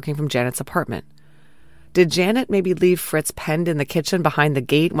dog barking from Janet's apartment. Did Janet maybe leave Fritz penned in the kitchen behind the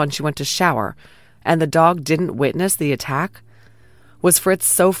gate when she went to shower, and the dog didn't witness the attack? Was Fritz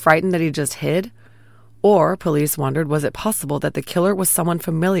so frightened that he just hid? Or, police wondered, was it possible that the killer was someone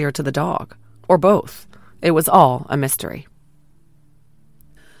familiar to the dog? Or both? It was all a mystery.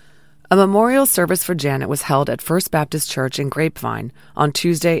 A memorial service for Janet was held at First Baptist Church in Grapevine on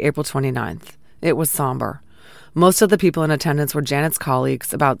Tuesday, April 29th. It was somber. Most of the people in attendance were Janet's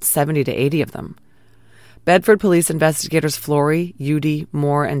colleagues, about 70 to 80 of them. Bedford police investigators Flory, Udy,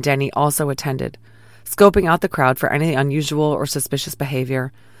 Moore, and Denny also attended, scoping out the crowd for any unusual or suspicious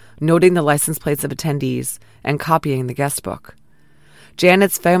behavior, noting the license plates of attendees, and copying the guest book.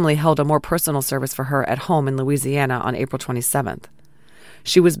 Janet's family held a more personal service for her at home in Louisiana on April 27th.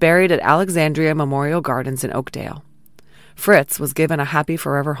 She was buried at Alexandria Memorial Gardens in Oakdale. Fritz was given a happy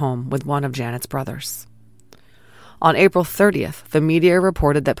forever home with one of Janet's brothers. On April 30th, the media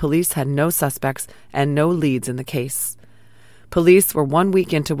reported that police had no suspects and no leads in the case. Police were 1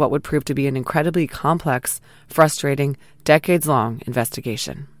 week into what would prove to be an incredibly complex, frustrating, decades-long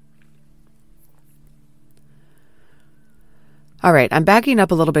investigation. All right, I'm backing up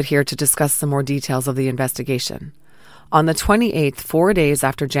a little bit here to discuss some more details of the investigation. On the 28th, 4 days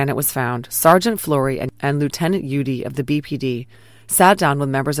after Janet was found, Sergeant Flory and Lieutenant Udy of the BPD sat down with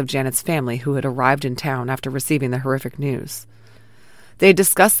members of Janet's family who had arrived in town after receiving the horrific news. They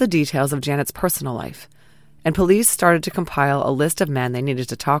discussed the details of Janet's personal life, and police started to compile a list of men they needed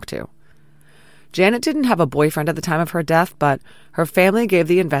to talk to. Janet didn't have a boyfriend at the time of her death, but her family gave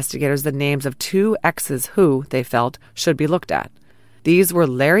the investigators the names of 2 exes who, they felt, should be looked at. These were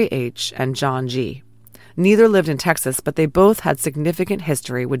Larry H. and John G. Neither lived in Texas, but they both had significant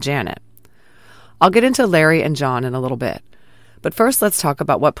history with Janet. I'll get into Larry and John in a little bit. But first, let's talk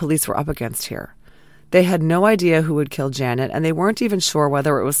about what police were up against here. They had no idea who had killed Janet, and they weren't even sure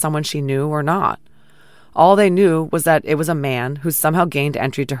whether it was someone she knew or not. All they knew was that it was a man who somehow gained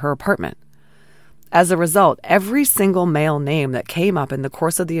entry to her apartment. As a result, every single male name that came up in the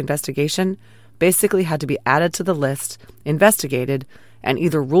course of the investigation basically had to be added to the list, investigated, and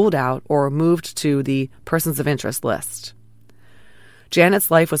either ruled out or moved to the persons of interest list.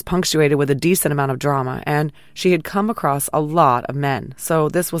 Janet's life was punctuated with a decent amount of drama, and she had come across a lot of men, so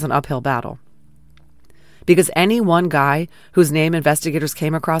this was an uphill battle. Because any one guy whose name investigators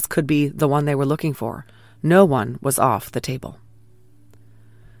came across could be the one they were looking for. No one was off the table.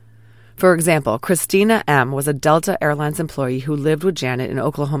 For example, Christina M. was a Delta Airlines employee who lived with Janet in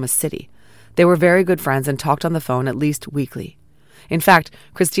Oklahoma City. They were very good friends and talked on the phone at least weekly. In fact,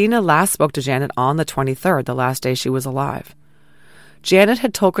 Christina last spoke to Janet on the 23rd, the last day she was alive. Janet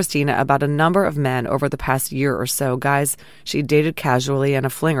had told Christina about a number of men over the past year or so, guys she dated casually and a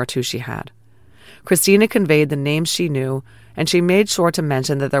fling or two she had. Christina conveyed the names she knew, and she made sure to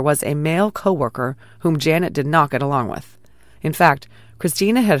mention that there was a male coworker whom Janet did not get along with. In fact,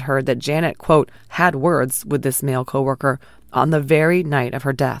 Christina had heard that Janet, quote, had words with this male coworker on the very night of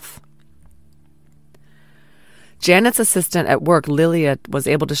her death. Janet's assistant at work, Lilia, was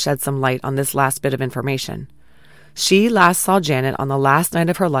able to shed some light on this last bit of information. She last saw Janet on the last night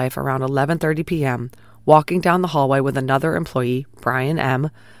of her life around 11:30 p.m., walking down the hallway with another employee, Brian M.,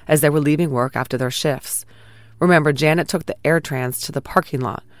 as they were leaving work after their shifts. Remember, Janet took the AirTrans to the parking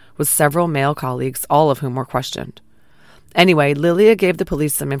lot with several male colleagues, all of whom were questioned. Anyway, Lilia gave the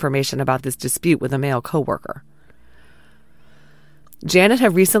police some information about this dispute with a male coworker. Janet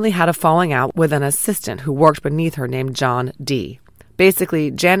had recently had a falling out with an assistant who worked beneath her named John D.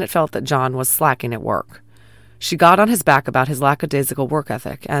 Basically, Janet felt that John was slacking at work. She got on his back about his lackadaisical work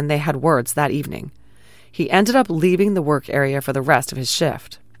ethic, and they had words that evening. He ended up leaving the work area for the rest of his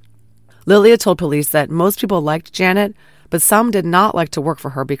shift. Lilia told police that most people liked Janet, but some did not like to work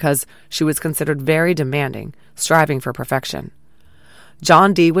for her because she was considered very demanding, striving for perfection.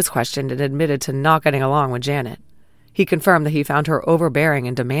 John D. was questioned and admitted to not getting along with Janet. He confirmed that he found her overbearing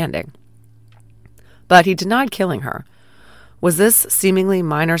and demanding. But he denied killing her. Was this seemingly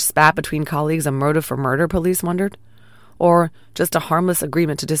minor spat between colleagues a motive for murder, police wondered? Or just a harmless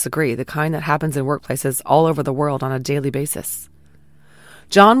agreement to disagree, the kind that happens in workplaces all over the world on a daily basis?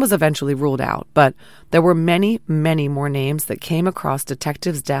 John was eventually ruled out, but there were many, many more names that came across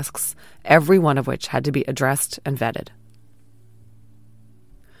detectives' desks, every one of which had to be addressed and vetted.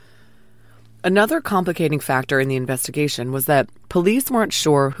 Another complicating factor in the investigation was that police weren't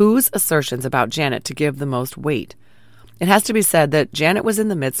sure whose assertions about Janet to give the most weight. It has to be said that Janet was in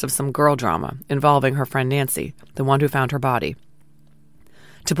the midst of some girl drama involving her friend Nancy, the one who found her body.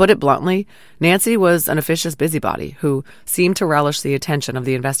 To put it bluntly, Nancy was an officious busybody who seemed to relish the attention of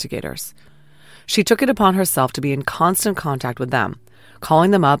the investigators. She took it upon herself to be in constant contact with them, calling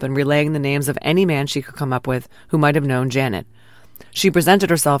them up and relaying the names of any man she could come up with who might have known Janet. She presented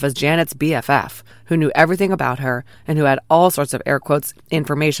herself as Janet's BFF, who knew everything about her and who had all sorts of, air quotes,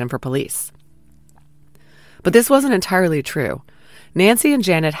 information for police. But this wasn't entirely true. Nancy and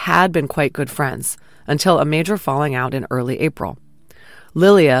Janet had been quite good friends until a major falling out in early April.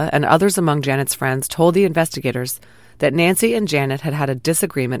 Lilia and others among Janet's friends told the investigators that Nancy and Janet had had a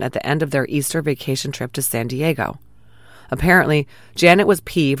disagreement at the end of their Easter vacation trip to San Diego. Apparently, Janet was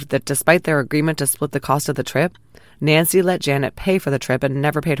peeved that despite their agreement to split the cost of the trip, Nancy let Janet pay for the trip and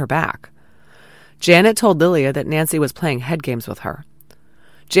never paid her back. Janet told Lilia that Nancy was playing head games with her.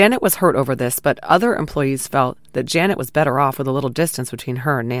 Janet was hurt over this, but other employees felt that Janet was better off with a little distance between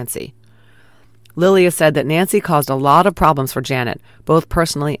her and Nancy. Lilia said that Nancy caused a lot of problems for Janet, both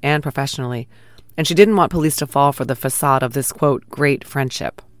personally and professionally, and she didn't want police to fall for the facade of this, quote, great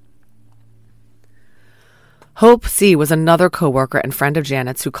friendship. Hope C. was another coworker and friend of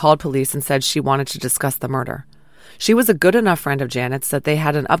Janet's who called police and said she wanted to discuss the murder. She was a good enough friend of Janet's that they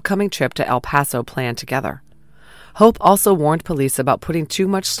had an upcoming trip to El Paso planned together. Hope also warned police about putting too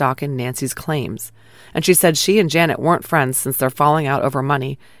much stock in Nancy's claims, and she said she and Janet weren't friends since their falling out over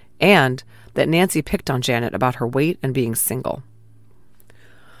money, and that Nancy picked on Janet about her weight and being single.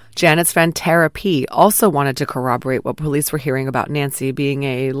 Janet's friend Tara P. also wanted to corroborate what police were hearing about Nancy being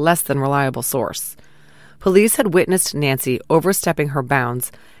a less than reliable source. Police had witnessed Nancy overstepping her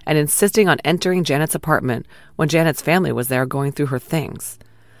bounds and insisting on entering Janet's apartment when Janet's family was there going through her things.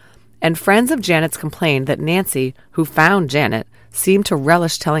 And friends of Janet's complained that Nancy, who found Janet, seemed to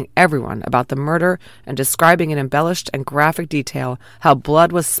relish telling everyone about the murder and describing in embellished and graphic detail how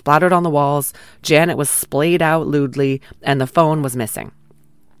blood was splattered on the walls, Janet was splayed out lewdly, and the phone was missing.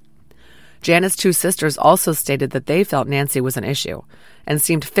 Janet's two sisters also stated that they felt Nancy was an issue and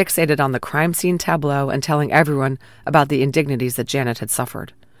seemed fixated on the crime scene tableau and telling everyone about the indignities that Janet had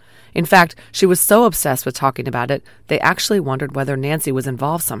suffered. In fact, she was so obsessed with talking about it, they actually wondered whether Nancy was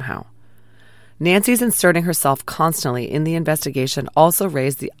involved somehow. Nancy's inserting herself constantly in the investigation also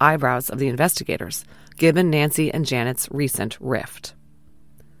raised the eyebrows of the investigators, given Nancy and Janet's recent rift.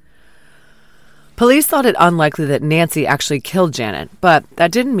 Police thought it unlikely that Nancy actually killed Janet, but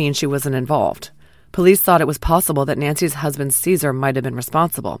that didn't mean she wasn't involved. Police thought it was possible that Nancy's husband Caesar might have been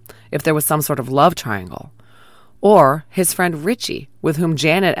responsible if there was some sort of love triangle. Or his friend Richie, with whom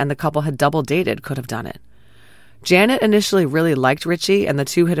Janet and the couple had double dated, could have done it. Janet initially really liked Richie, and the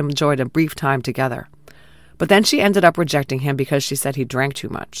two had enjoyed a brief time together. But then she ended up rejecting him because she said he drank too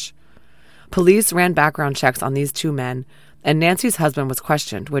much. Police ran background checks on these two men, and Nancy's husband was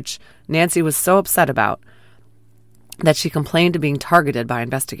questioned, which Nancy was so upset about that she complained of being targeted by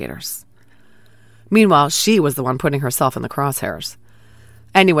investigators. Meanwhile, she was the one putting herself in the crosshairs.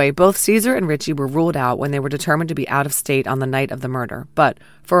 Anyway, both Caesar and Richie were ruled out when they were determined to be out of state on the night of the murder, but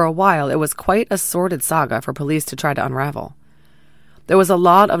for a while it was quite a sordid saga for police to try to unravel. There was a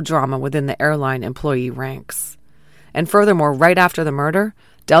lot of drama within the airline employee ranks. And furthermore, right after the murder,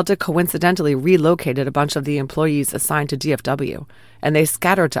 Delta coincidentally relocated a bunch of the employees assigned to DFW, and they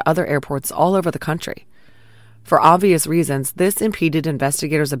scattered to other airports all over the country. For obvious reasons, this impeded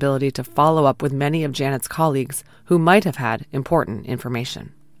investigators' ability to follow up with many of Janet's colleagues who might have had important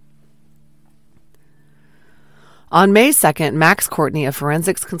information. On May 2nd, Max Courtney of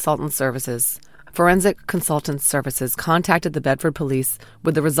Forensic Consultant Services contacted the Bedford police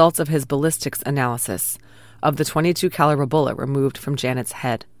with the results of his ballistics analysis of the .22 caliber bullet removed from Janet's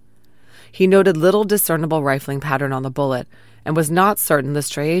head. He noted little discernible rifling pattern on the bullet and was not certain the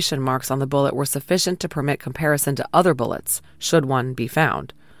striation marks on the bullet were sufficient to permit comparison to other bullets, should one be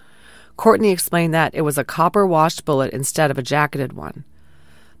found. Courtney explained that it was a copper-washed bullet instead of a jacketed one.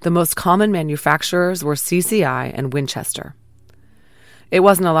 The most common manufacturers were CCI and Winchester. It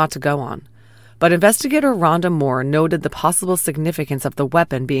wasn't a lot to go on, but investigator Rhonda Moore noted the possible significance of the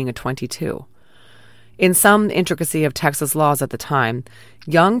weapon being a .22. In some intricacy of Texas laws at the time,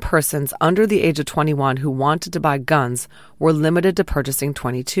 young persons under the age of 21 who wanted to buy guns were limited to purchasing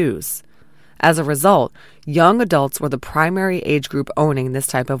 .22s. As a result, young adults were the primary age group owning this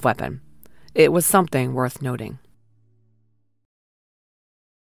type of weapon. It was something worth noting.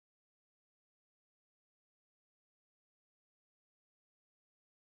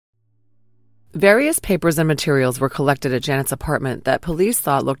 Various papers and materials were collected at Janet's apartment that police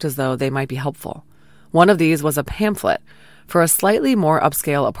thought looked as though they might be helpful. One of these was a pamphlet for a slightly more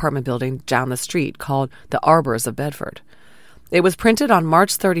upscale apartment building down the street called the Arbors of Bedford. It was printed on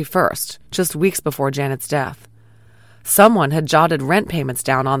March 31st, just weeks before Janet's death. Someone had jotted rent payments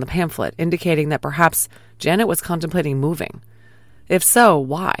down on the pamphlet, indicating that perhaps Janet was contemplating moving. If so,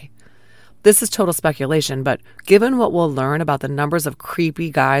 why? This is total speculation, but given what we'll learn about the numbers of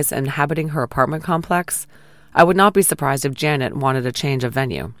creepy guys inhabiting her apartment complex, I would not be surprised if Janet wanted a change of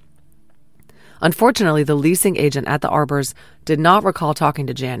venue. Unfortunately, the leasing agent at the Arbors did not recall talking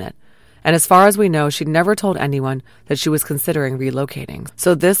to Janet, and as far as we know, she never told anyone that she was considering relocating,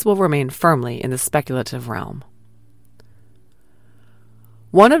 so this will remain firmly in the speculative realm.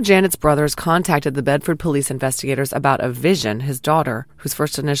 One of Janet's brothers contacted the Bedford police investigators about a vision his daughter, whose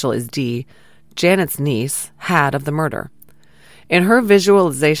first initial is D, Janet's niece, had of the murder. In her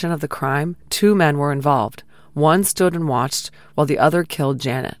visualization of the crime, two men were involved. One stood and watched, while the other killed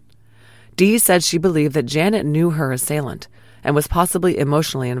Janet. Dee said she believed that Janet knew her assailant and was possibly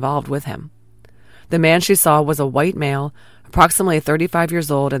emotionally involved with him. The man she saw was a white male, approximately 35 years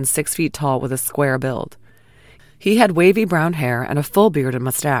old and 6 feet tall with a square build. He had wavy brown hair and a full beard and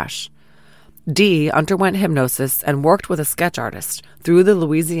mustache. Dee underwent hypnosis and worked with a sketch artist through the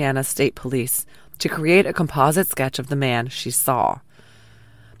Louisiana State Police to create a composite sketch of the man she saw.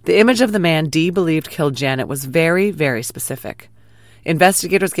 The image of the man Dee believed killed Janet was very, very specific.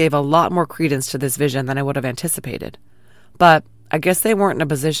 Investigators gave a lot more credence to this vision than I would have anticipated. But I guess they weren't in a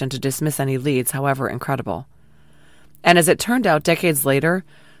position to dismiss any leads, however incredible. And as it turned out decades later,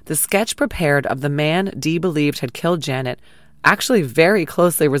 the sketch prepared of the man Dee believed had killed Janet actually very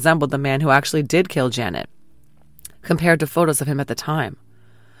closely resembled the man who actually did kill Janet, compared to photos of him at the time.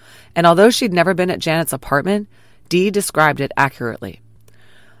 And although she'd never been at Janet's apartment, Dee described it accurately.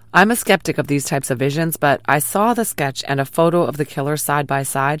 I'm a skeptic of these types of visions, but I saw the sketch and a photo of the killer side by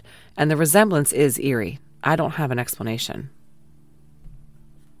side, and the resemblance is eerie. I don't have an explanation.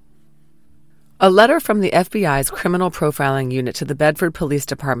 A letter from the FBI's Criminal Profiling Unit to the Bedford Police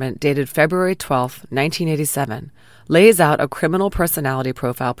Department dated February 12, 1987, lays out a criminal personality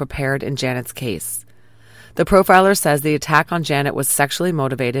profile prepared in Janet's case. The profiler says the attack on Janet was sexually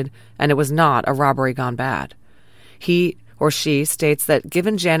motivated and it was not a robbery gone bad. He or she states that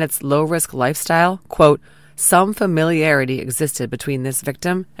given Janet's low-risk lifestyle, quote, some familiarity existed between this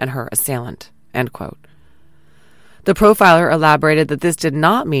victim and her assailant, end quote. The profiler elaborated that this did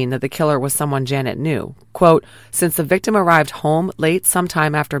not mean that the killer was someone Janet knew. Quote, since the victim arrived home late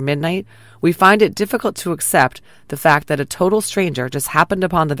sometime after midnight, we find it difficult to accept the fact that a total stranger just happened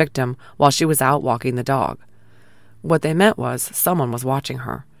upon the victim while she was out walking the dog. What they meant was someone was watching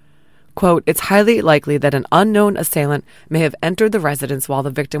her. Quote, it's highly likely that an unknown assailant may have entered the residence while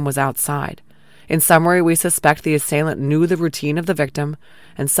the victim was outside. In summary, we suspect the assailant knew the routine of the victim,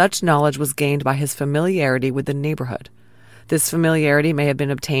 and such knowledge was gained by his familiarity with the neighborhood. This familiarity may have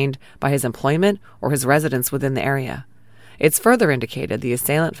been obtained by his employment or his residence within the area. It's further indicated the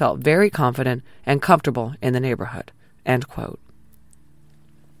assailant felt very confident and comfortable in the neighborhood, end quote.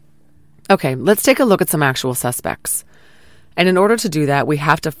 Okay, let's take a look at some actual suspects. And in order to do that, we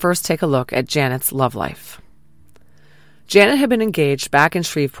have to first take a look at Janet's love life. Janet had been engaged back in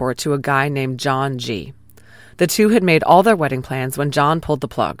Shreveport to a guy named John G. The two had made all their wedding plans when John pulled the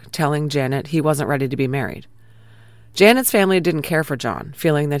plug, telling Janet he wasn't ready to be married. Janet's family didn't care for John,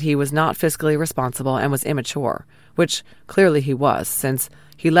 feeling that he was not fiscally responsible and was immature, which clearly he was, since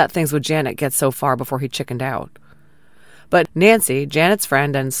he let things with Janet get so far before he chickened out. But Nancy, Janet's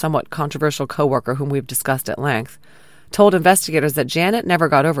friend and somewhat controversial coworker whom we've discussed at length, told investigators that Janet never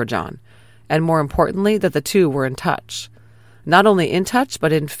got over John, and more importantly, that the two were in touch. Not only in touch,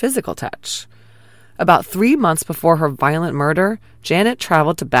 but in physical touch. About 3 months before her violent murder, Janet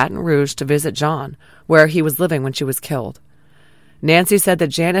traveled to Baton Rouge to visit John, where he was living when she was killed. Nancy said that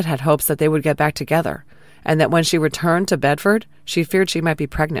Janet had hopes that they would get back together, and that when she returned to Bedford, she feared she might be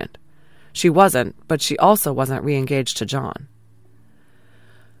pregnant. She wasn't, but she also wasn't re-engaged to John.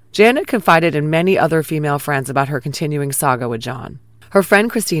 Janet confided in many other female friends about her continuing saga with John. Her friend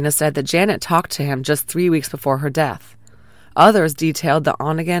Christina said that Janet talked to him just 3 weeks before her death. Others detailed the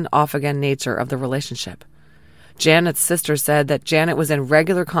on-again, off-again nature of the relationship. Janet's sister said that Janet was in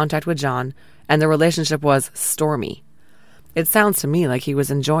regular contact with John, and the relationship was stormy. It sounds to me like he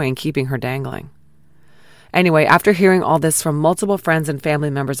was enjoying keeping her dangling. Anyway, after hearing all this from multiple friends and family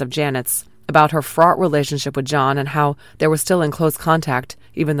members of Janet's about her fraught relationship with John and how they were still in close contact,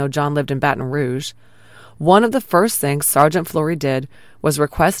 even though John lived in Baton Rouge, one of the first things Sergeant Flory did was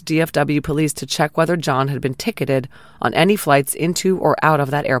request DFW police to check whether John had been ticketed on any flights into or out of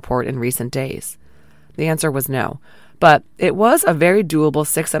that airport in recent days. The answer was no, but it was a very doable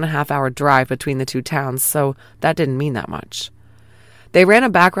 6.5-hour drive between the two towns, so that didn't mean that much. They ran a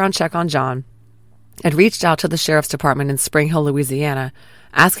background check on John and reached out to the sheriff's department in Spring Hill, Louisiana,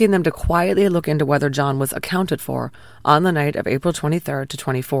 asking them to quietly look into whether John was accounted for on the night of April 23rd to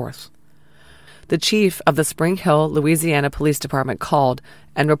 24th. The chief of the Spring Hill, Louisiana Police Department called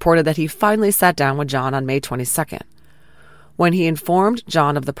and reported that he finally sat down with John on May 22nd. When he informed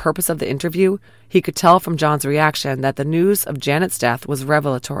John of the purpose of the interview, he could tell from John's reaction that the news of Janet's death was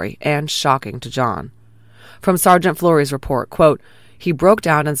revelatory and shocking to John. From Sergeant Flory's report, quote, he broke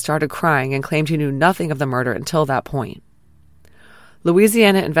down and started crying and claimed he knew nothing of the murder until that point.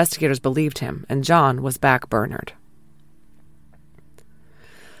 Louisiana investigators believed him, and John was backburnered.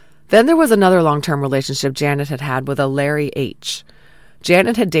 Then there was another long-term relationship Janet had had with a Larry H.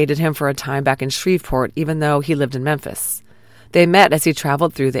 Janet had dated him for a time back in Shreveport, even though he lived in Memphis. They met as he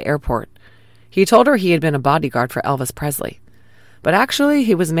traveled through the airport. He told her he had been a bodyguard for Elvis Presley. But actually,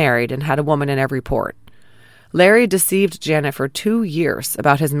 he was married and had a woman in every port. Larry deceived Janet for 2 years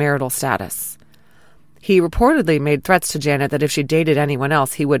about his marital status. He reportedly made threats to Janet that if she dated anyone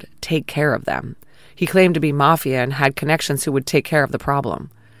else, he would take care of them. He claimed to be mafia and had connections who would take care of the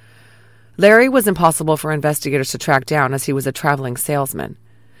problem. Larry was impossible for investigators to track down as he was a traveling salesman.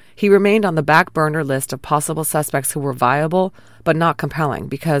 He remained on the back burner list of possible suspects who were viable but not compelling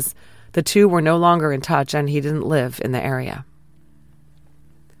because the two were no longer in touch and he didn't live in the area.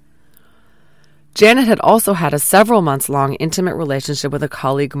 Janet had also had a several months long intimate relationship with a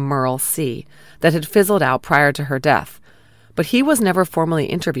colleague, Merle C., that had fizzled out prior to her death, but he was never formally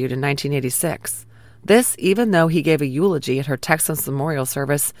interviewed in 1986. This even though he gave a eulogy at her Texas memorial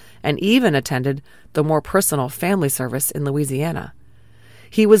service and even attended the more personal family service in Louisiana.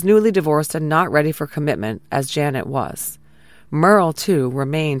 He was newly divorced and not ready for commitment, as Janet was. Merle, too,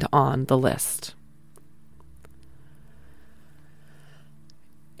 remained on the list.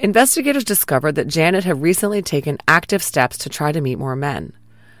 Investigators discovered that Janet had recently taken active steps to try to meet more men.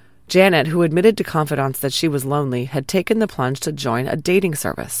 Janet, who admitted to confidants that she was lonely, had taken the plunge to join a dating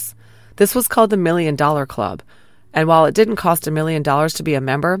service. This was called the $1 Million Club, and while it didn't cost $1 million to be a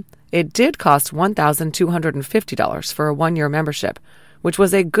member, it did cost $1,250 for a 1-year membership, which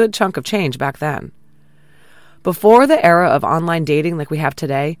was a good chunk of change back then. Before the era of online dating like we have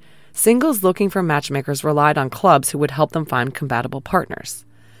today, singles looking for matchmakers relied on clubs who would help them find compatible partners.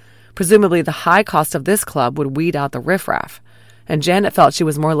 Presumably, the high cost of this club would weed out the riffraff, and Janet felt she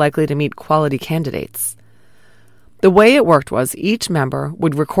was more likely to meet quality candidates. The way it worked was each member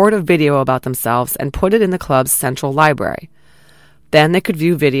would record a video about themselves and put it in the club's central library. Then they could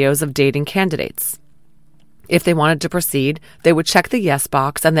view videos of dating candidates. If they wanted to proceed, they would check the yes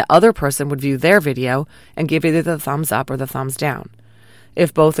box, and the other person would view their video and give either the thumbs up or the thumbs down.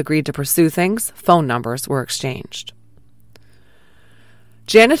 If both agreed to pursue things, phone numbers were exchanged.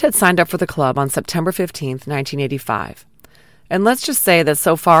 Janet had signed up for the club on September 15, 1985. And let's just say that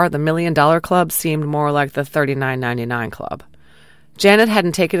so far the $1 Million Club seemed more like the $39.99 Club. Janet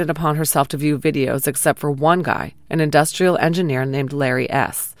hadn't taken it upon herself to view videos except for one guy, an industrial engineer named Larry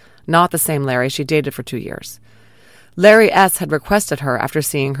S., not the same Larry she dated for 2 years. Larry S. had requested her after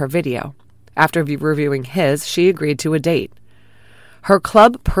seeing her video. After reviewing his, she agreed to a date. Her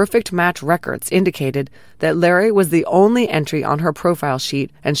Club Perfect Match records indicated that Larry was the only entry on her profile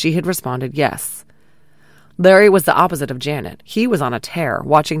sheet, and she had responded yes. Larry was the opposite of Janet. He was on a tear,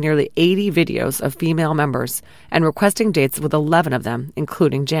 watching nearly 80 videos of female members and requesting dates with 11 of them,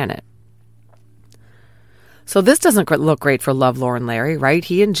 including Janet. So this doesn't look great for lovelorn Larry, right?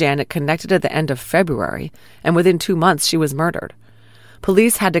 He and Janet connected at the end of February, and within 2 months she was murdered.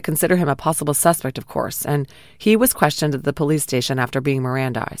 Police had to consider him a possible suspect, of course, and he was questioned at the police station after being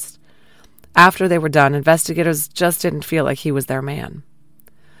Mirandized. After they were done, investigators just didn't feel like he was their man.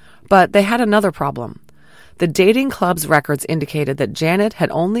 But they had another problem. The dating club's records indicated that Janet had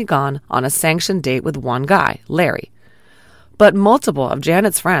only gone on a sanctioned date with one guy, Larry. But multiple of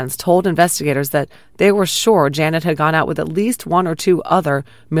Janet's friends told investigators that they were sure Janet had gone out with at least 1 or 2 other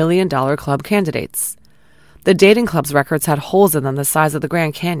 $1 Million Club candidates. The dating club's records had holes in them the size of the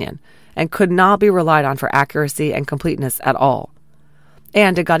Grand Canyon and could not be relied on for accuracy and completeness at all.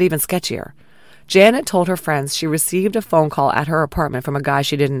 And it got even sketchier. Janet told her friends she received a phone call at her apartment from a guy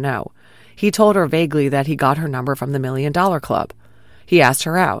she didn't know. He told her vaguely that he got her number from the $1 Million Club. He asked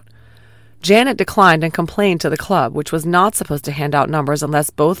her out. Janet declined and complained to the club, which was not supposed to hand out numbers unless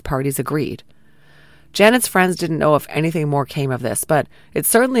both parties agreed. Janet's friends didn't know if anything more came of this, but it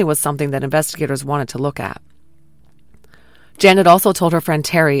certainly was something that investigators wanted to look at. Janet also told her friend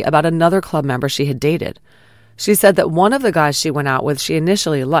Terry about another club member she had dated. She said that one of the guys she went out with she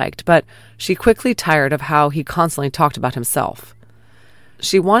initially liked, but she quickly tired of how he constantly talked about himself.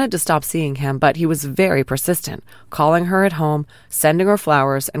 She wanted to stop seeing him, but he was very persistent, calling her at home, sending her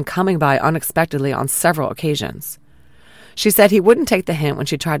flowers, and coming by unexpectedly on several occasions. She said he wouldn't take the hint when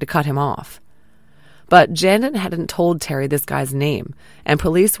she tried to cut him off. But Janet hadn't told Terry this guy's name, and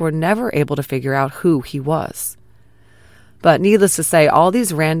police were never able to figure out who he was. But needless to say, all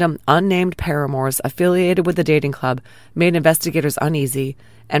these random, unnamed paramours affiliated with the dating club made investigators uneasy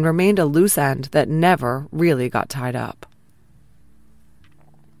and remained a loose end that never really got tied up.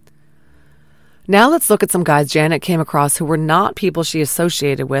 Now let's look at some guys Janet came across who were not people she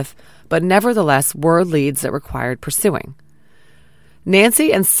associated with, but nevertheless were leads that required pursuing.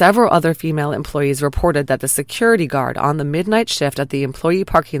 Nancy and several other female employees reported that the security guard on the midnight shift at the employee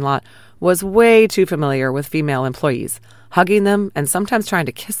parking lot was way too familiar with female employees, hugging them and sometimes trying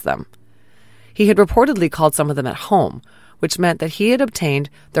to kiss them. He had reportedly called some of them at home, which meant that he had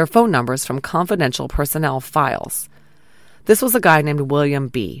obtained their phone numbers from confidential personnel files. This was a guy named William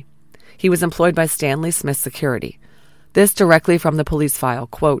B. He was employed by Stanley Smith Security. This directly from the police file,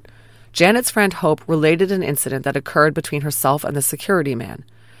 quote, Janet's friend Hope related an incident that occurred between herself and the security man.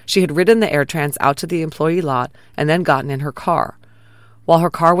 She had ridden the AirTrans out to the employee lot and then gotten in her car. While her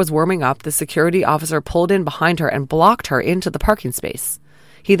car was warming up, the security officer pulled in behind her and blocked her into the parking space.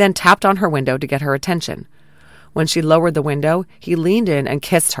 He then tapped on her window to get her attention. When she lowered the window, he leaned in and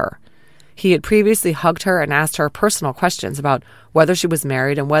kissed her. He had previously hugged her and asked her personal questions about whether she was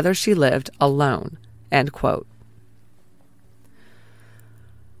married and whether she lived alone. End quote.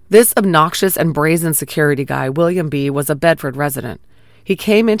 This obnoxious and brazen security guy, William B., was a Bedford resident. He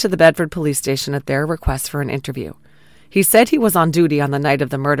came into the Bedford police station at their request for an interview. He said he was on duty on the night of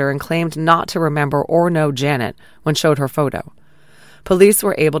the murder and claimed not to remember or know Janet when showed her photo. Police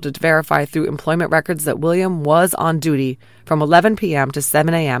were able to verify through employment records that William was on duty from 11 p.m. to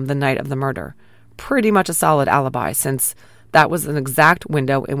 7 a.m. the night of the murder. Pretty much a solid alibi, since that was an exact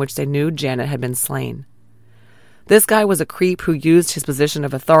window in which they knew Janet had been slain. This guy was a creep who used his position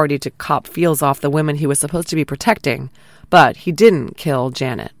of authority to cop feels off the women he was supposed to be protecting, but he didn't kill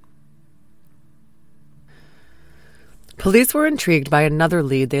Janet. Police were intrigued by another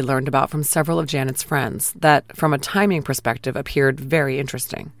lead they learned about from several of Janet's friends that, from a timing perspective, appeared very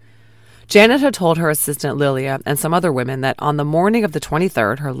interesting. Janet had told her assistant Lilia and some other women that on the morning of the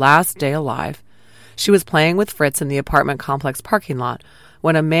 23rd, her last day alive, she was playing with Fritz in the apartment complex parking lot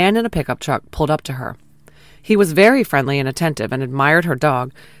when a man in a pickup truck pulled up to her. He was very friendly and attentive and admired her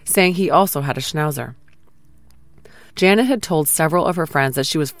dog, saying he also had a schnauzer. Janet had told several of her friends that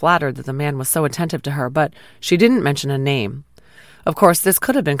she was flattered that the man was so attentive to her, but she didn't mention a name. Of course, this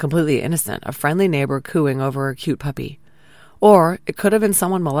could have been completely innocent, a friendly neighbor cooing over a cute puppy. Or it could have been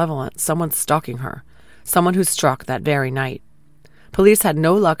someone malevolent, someone stalking her, someone who struck that very night. Police had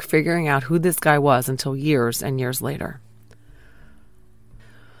no luck figuring out who this guy was until years and years later.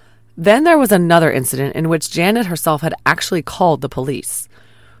 Then there was another incident in which Janet herself had actually called the police.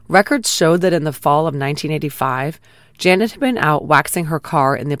 Records showed that in the fall of 1985, Janet had been out waxing her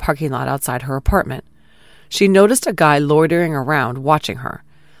car in the parking lot outside her apartment. She noticed a guy loitering around, watching her.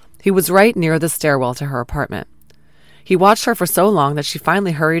 He was right near the stairwell to her apartment. He watched her for so long that she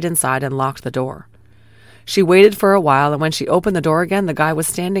finally hurried inside and locked the door. She waited for a while, and when she opened the door again, the guy was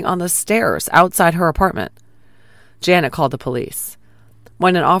standing on the stairs outside her apartment. Janet called the police.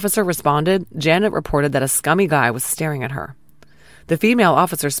 When an officer responded, Janet reported that a scummy guy was staring at her. The female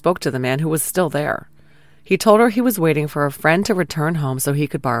officer spoke to the man who was still there. He told her he was waiting for a friend to return home so he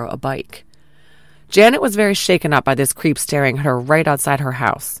could borrow a bike. Janet was very shaken up by this creep staring at her right outside her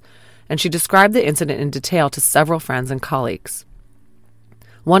house, and she described the incident in detail to several friends and colleagues.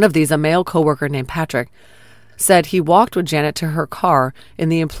 One of these, a male coworker named Patrick, said he walked with Janet to her car in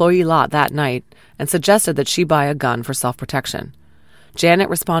the employee lot that night and suggested that she buy a gun for self-protection. Janet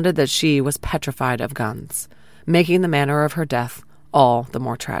responded that she was petrified of guns, making the manner of her death all the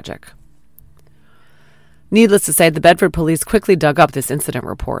more tragic. Needless to say, the Bedford police quickly dug up this incident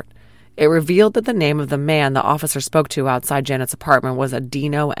report. It revealed that the name of the man the officer spoke to outside Janet's apartment was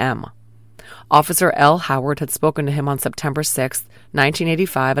Dino M. Officer L. Howard had spoken to him on September 6,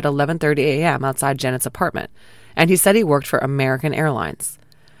 1985 at 11:30 a.m. outside Janet's apartment, and he said he worked for American Airlines.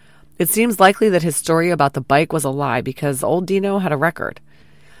 It seems likely that his story about the bike was a lie because old Dino had a record.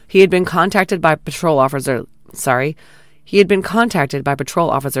 He had been contacted by patrol officers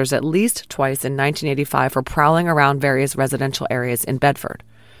at least twice in 1985 for prowling around various residential areas in Bedford.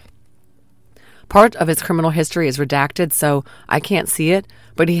 Part of his criminal history is redacted, so I can't see it,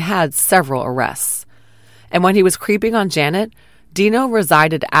 but he had several arrests. And when he was creeping on Janet, Dino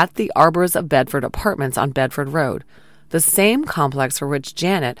resided at the Arbors of Bedford apartments on Bedford Road, the same complex for which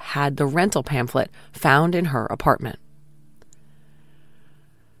Janet had the rental pamphlet found in her apartment.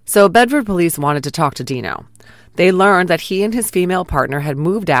 So Bedford police wanted to talk to Dino. They learned that he and his female partner had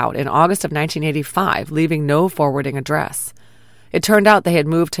moved out in August of 1985, leaving no forwarding address. It turned out they had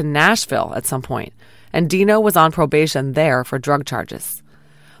moved to Nashville at some point, and Dino was on probation there for drug charges.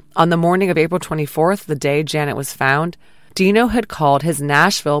 On the morning of April 24th, the day Janet was found, Dino had called his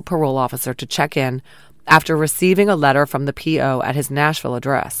Nashville parole officer to check in after receiving a letter from the PO at his Nashville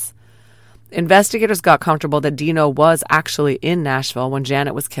address. Investigators got comfortable that Dino was actually in Nashville when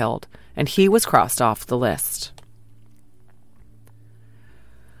Janet was killed, and he was crossed off the list.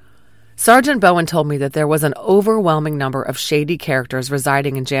 Sergeant Bowen told me that there was an overwhelming number of shady characters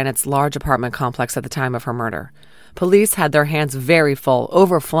residing in Janet's large apartment complex at the time of her murder. Police had their hands very full,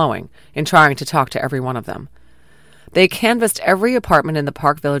 overflowing, in trying to talk to every one of them. They canvassed every apartment in the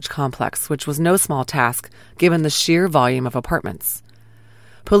Park Village complex, which was no small task, given the sheer volume of apartments.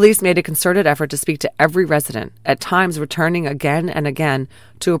 Police made a concerted effort to speak to every resident, at times returning again and again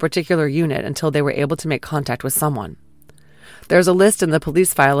to a particular unit until they were able to make contact with someone. There's a list in the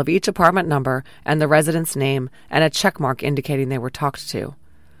police file of each apartment number and the resident's name and a checkmark indicating they were talked to.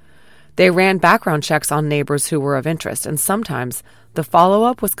 They ran background checks on neighbors who were of interest, and sometimes the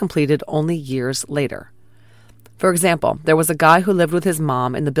follow-up was completed only years later. For example, there was a guy who lived with his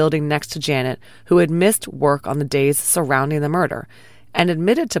mom in the building next to Janet who had missed work on the days surrounding the murder and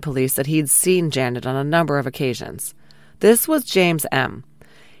admitted to police that he'd seen Janet on a number of occasions. This was James M.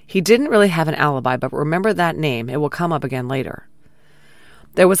 He didn't really have an alibi, but remember that name. It will come up again later.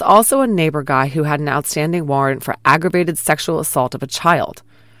 There was also a neighbor guy who had an outstanding warrant for aggravated sexual assault of a child.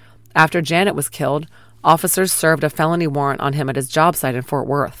 After Janet was killed, officers served a felony warrant on him at his job site in Fort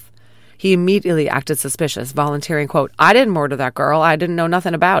Worth. He immediately acted suspicious, volunteering, quote, "I didn't murder that girl. I didn't know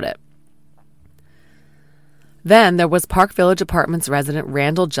nothing about it." Then there was Park Village Apartments resident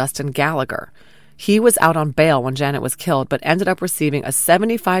Randall Justin Gallagher. He was out on bail when Janet was killed, but ended up receiving a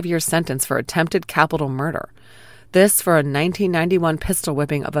 75-year sentence for attempted capital murder. This for a 1991 pistol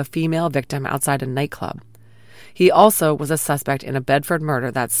whipping of a female victim outside a nightclub. He also was a suspect in a Bedford murder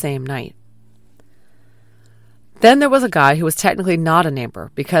that same night. Then there was a guy who was technically not a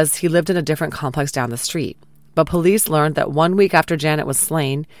neighbor because he lived in a different complex down the street. But police learned that 1 week after Janet was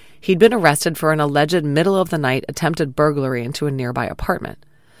slain, he'd been arrested for an alleged middle-of-the-night attempted burglary into a nearby apartment.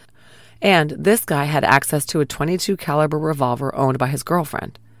 And this guy had access to a .22 caliber revolver owned by his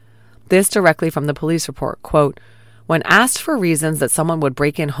girlfriend. This directly from the police report, quote, "When asked for reasons that someone would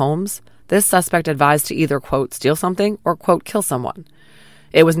break in homes, this suspect advised to either, quote, steal something or, quote, kill someone.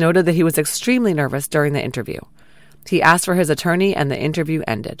 It was noted that he was extremely nervous during the interview. He asked for his attorney and the interview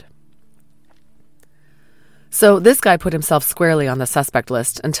ended." So this guy put himself squarely on the suspect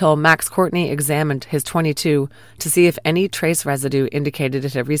list until Max Courtney examined his .22 to see if any trace residue indicated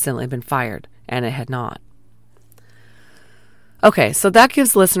it had recently been fired, and it had not. Okay, so that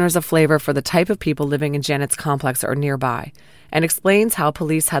gives listeners a flavor for the type of people living in Janet's complex or nearby, and explains how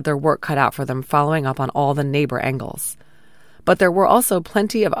police had their work cut out for them following up on all the neighbor angles. But there were also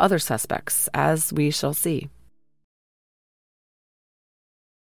plenty of other suspects, as we shall see.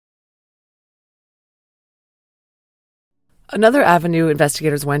 Another avenue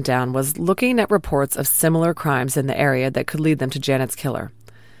investigators went down was looking at reports of similar crimes in the area that could lead them to Janet's killer.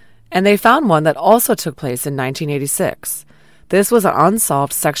 And they found one that also took place in 1986. This was an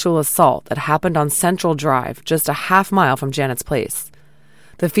unsolved sexual assault that happened on Central Drive, just a half mile from Janet's place.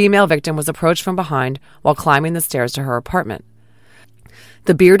 The female victim was approached from behind while climbing the stairs to her apartment.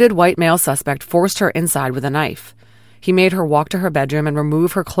 The bearded white male suspect forced her inside with a knife. He made her walk to her bedroom and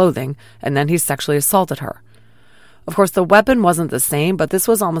remove her clothing, and then he sexually assaulted her. Of course, the weapon wasn't the same, but this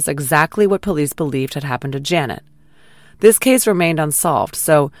was almost exactly what police believed had happened to Janet. This case remained unsolved,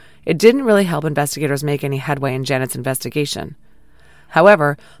 so it didn't really help investigators make any headway in Janet's investigation.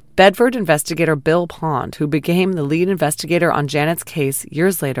 However, Bedford investigator Bill Pond, who became the lead investigator on Janet's case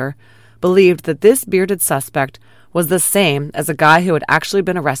years later, believed that this bearded suspect was the same as a guy who had actually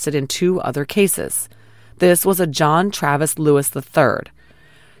been arrested in 2 other cases. This was a John Travis Lewis III.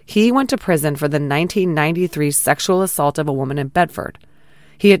 He went to prison for the 1993 sexual assault of a woman in Bedford.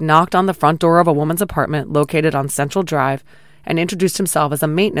 He had knocked on the front door of a woman's apartment located on Central Drive and introduced himself as a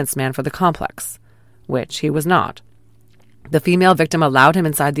maintenance man for the complex, which he was not. The female victim allowed him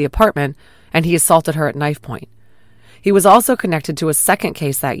inside the apartment, and he assaulted her at knife point. He was also connected to a second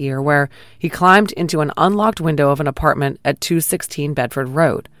case that year where he climbed into an unlocked window of an apartment at 216 Bedford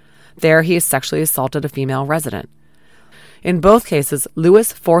Road. There he sexually assaulted a female resident. In both cases,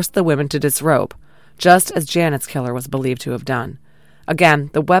 Lewis forced the women to disrobe, just as Janet's killer was believed to have done.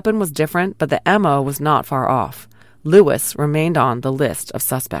 Again, the weapon was different, but the MO was not far off. Lewis remained on the list of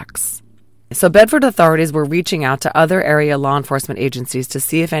suspects. So Bedford authorities were reaching out to other area law enforcement agencies to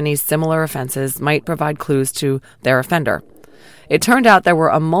see if any similar offenses might provide clues to their offender. It turned out there were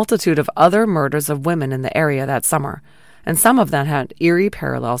a multitude of other murders of women in the area that summer, and some of them had eerie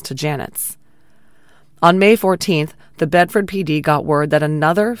parallels to Janet's. On May 14th, the Bedford PD got word that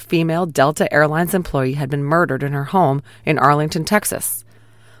another female Delta Airlines employee had been murdered in her home in Arlington, Texas.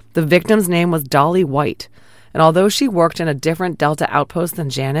 The victim's name was Dolly White, and although she worked in a different Delta outpost than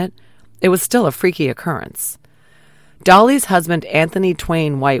Janet, it was still a freaky occurrence. Dolly's husband, Anthony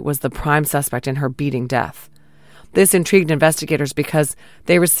Twain White, was the prime suspect in her beating death. This intrigued investigators because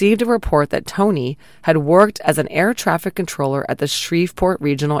they received a report that Tony had worked as an air traffic controller at the Shreveport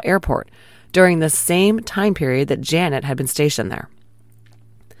Regional Airport during the same time period that Janet had been stationed there.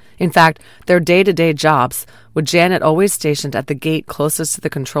 In fact, their day-to-day jobs, with Janet always stationed at the gate closest to the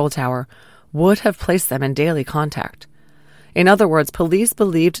control tower, would have placed them in daily contact. In other words, police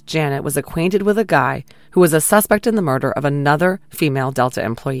believed Janet was acquainted with a guy who was a suspect in the murder of another female Delta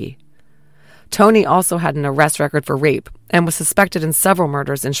employee. Tony also had an arrest record for rape and was suspected in several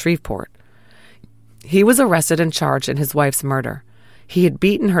murders in Shreveport. He was arrested and charged in his wife's murder. He had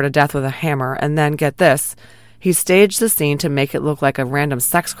beaten her to death with a hammer, and then, get this, he staged the scene to make it look like a random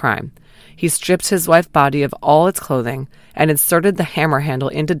sex crime. He stripped his wife's body of all its clothing and inserted the hammer handle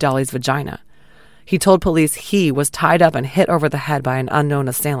into Dolly's vagina. He told police he was tied up and hit over the head by an unknown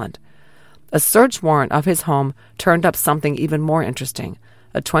assailant. A search warrant of his home turned up something even more interesting,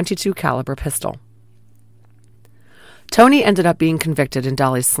 a .22 caliber pistol. Tony ended up being convicted in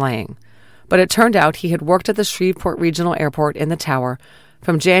Dolly's slaying, but it turned out he had worked at the Shreveport Regional Airport in the tower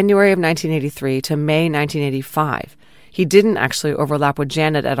from January of 1983 to May 1985. He didn't actually overlap with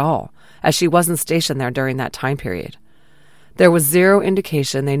Janet at all, as she wasn't stationed there during that time period. There was zero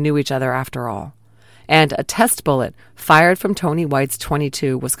indication they knew each other after all. And a test bullet fired from Tony White's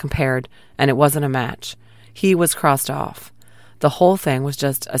 .22 was compared, and it wasn't a match. He was crossed off. The whole thing was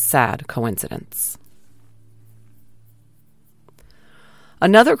just a sad coincidence.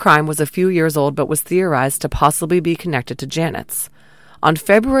 Another crime was a few years old but was theorized to possibly be connected to Janet's. On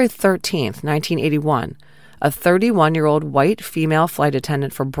February 13th, 1981, a 31-year-old white female flight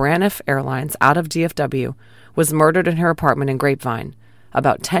attendant for Braniff Airlines out of DFW was murdered in her apartment in Grapevine,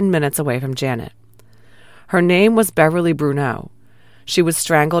 about 10 minutes away from Janet. Her name was Beverly Bruneau. She was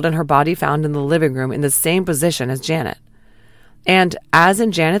strangled and her body found in the living room in the same position as Janet. And, as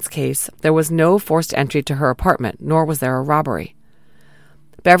in Janet's case, there was no forced entry to her apartment, nor was there a robbery.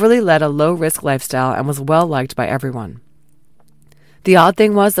 Beverly led a low-risk lifestyle and was well-liked by everyone. The odd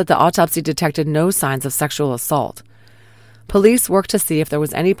thing was that the autopsy detected no signs of sexual assault. Police worked to see if there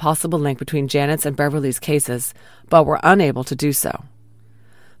was any possible link between Janet's and Beverly's cases, but were unable to do so.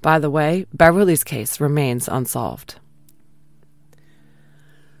 By the way, Beverly's case remains unsolved.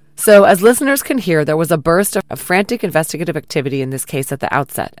 So, as listeners can hear, there was a burst of frantic investigative activity in this case at the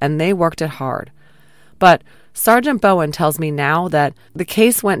outset, and they worked it hard. But Sergeant Bowen tells me now that the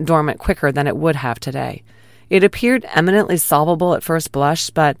case went dormant quicker than it would have today. It appeared eminently solvable at first blush,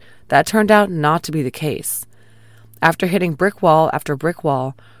 but that turned out not to be the case. After hitting brick wall after brick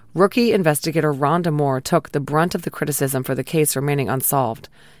wall, rookie investigator Rhonda Moore took the brunt of the criticism for the case remaining unsolved,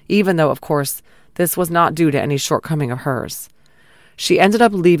 even though, of course, this was not due to any shortcoming of hers. She ended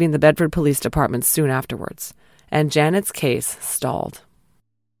up leaving the Bedford Police Department soon afterwards, and Janet's case stalled.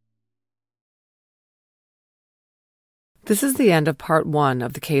 This is the end of Part 1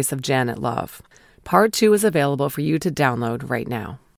 of the case of Janet Love. Part 2 is available for you to download right now.